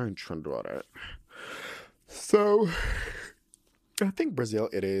airport. Girl, I ain't trying to do all that. So, I think Brazil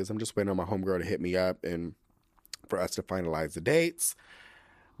it is. I'm just waiting on my homegirl to hit me up and for us to finalize the dates.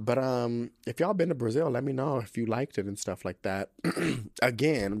 But if y'all been to Brazil, let me know if you liked it and stuff like that.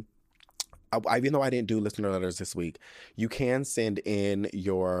 Again, even though I didn't do listener letters this week, you can send in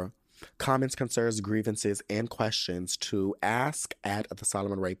your comments, concerns, grievances, and questions to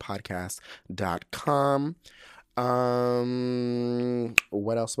ask@thesolomonraypodcast.com.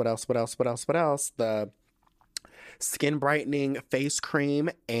 What else? The skin brightening face cream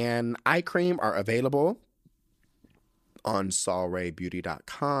and eye cream are available on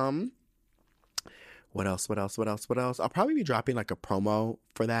solraybeauty.com. What else? I'll probably be dropping like a promo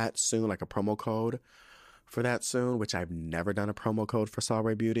for that soon, like a promo code for that soon, which I've never done a promo code for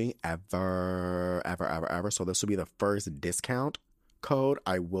Solray Beauty ever. So this will be the first discount code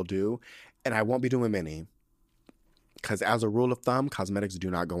I will do, and I won't be doing many because as a rule of thumb, cosmetics do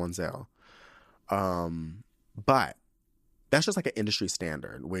not go on sale. But that's just like an industry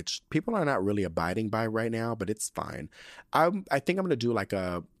standard, which people are not really abiding by right now, but it's fine. I think I'm going to do like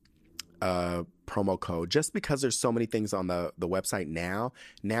a promo code just because there's so many things on the website now.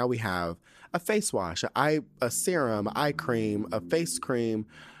 Now we have a face wash, a serum, eye cream, a face cream,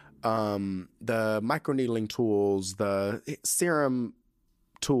 the microneedling tools, the serum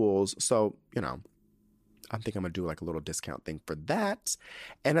tools. So, you know, I think I'm going to do like a little discount thing for that.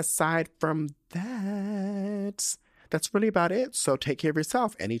 And aside from that, that's really about it. So take care of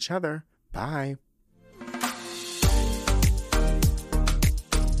yourself and each other. Bye.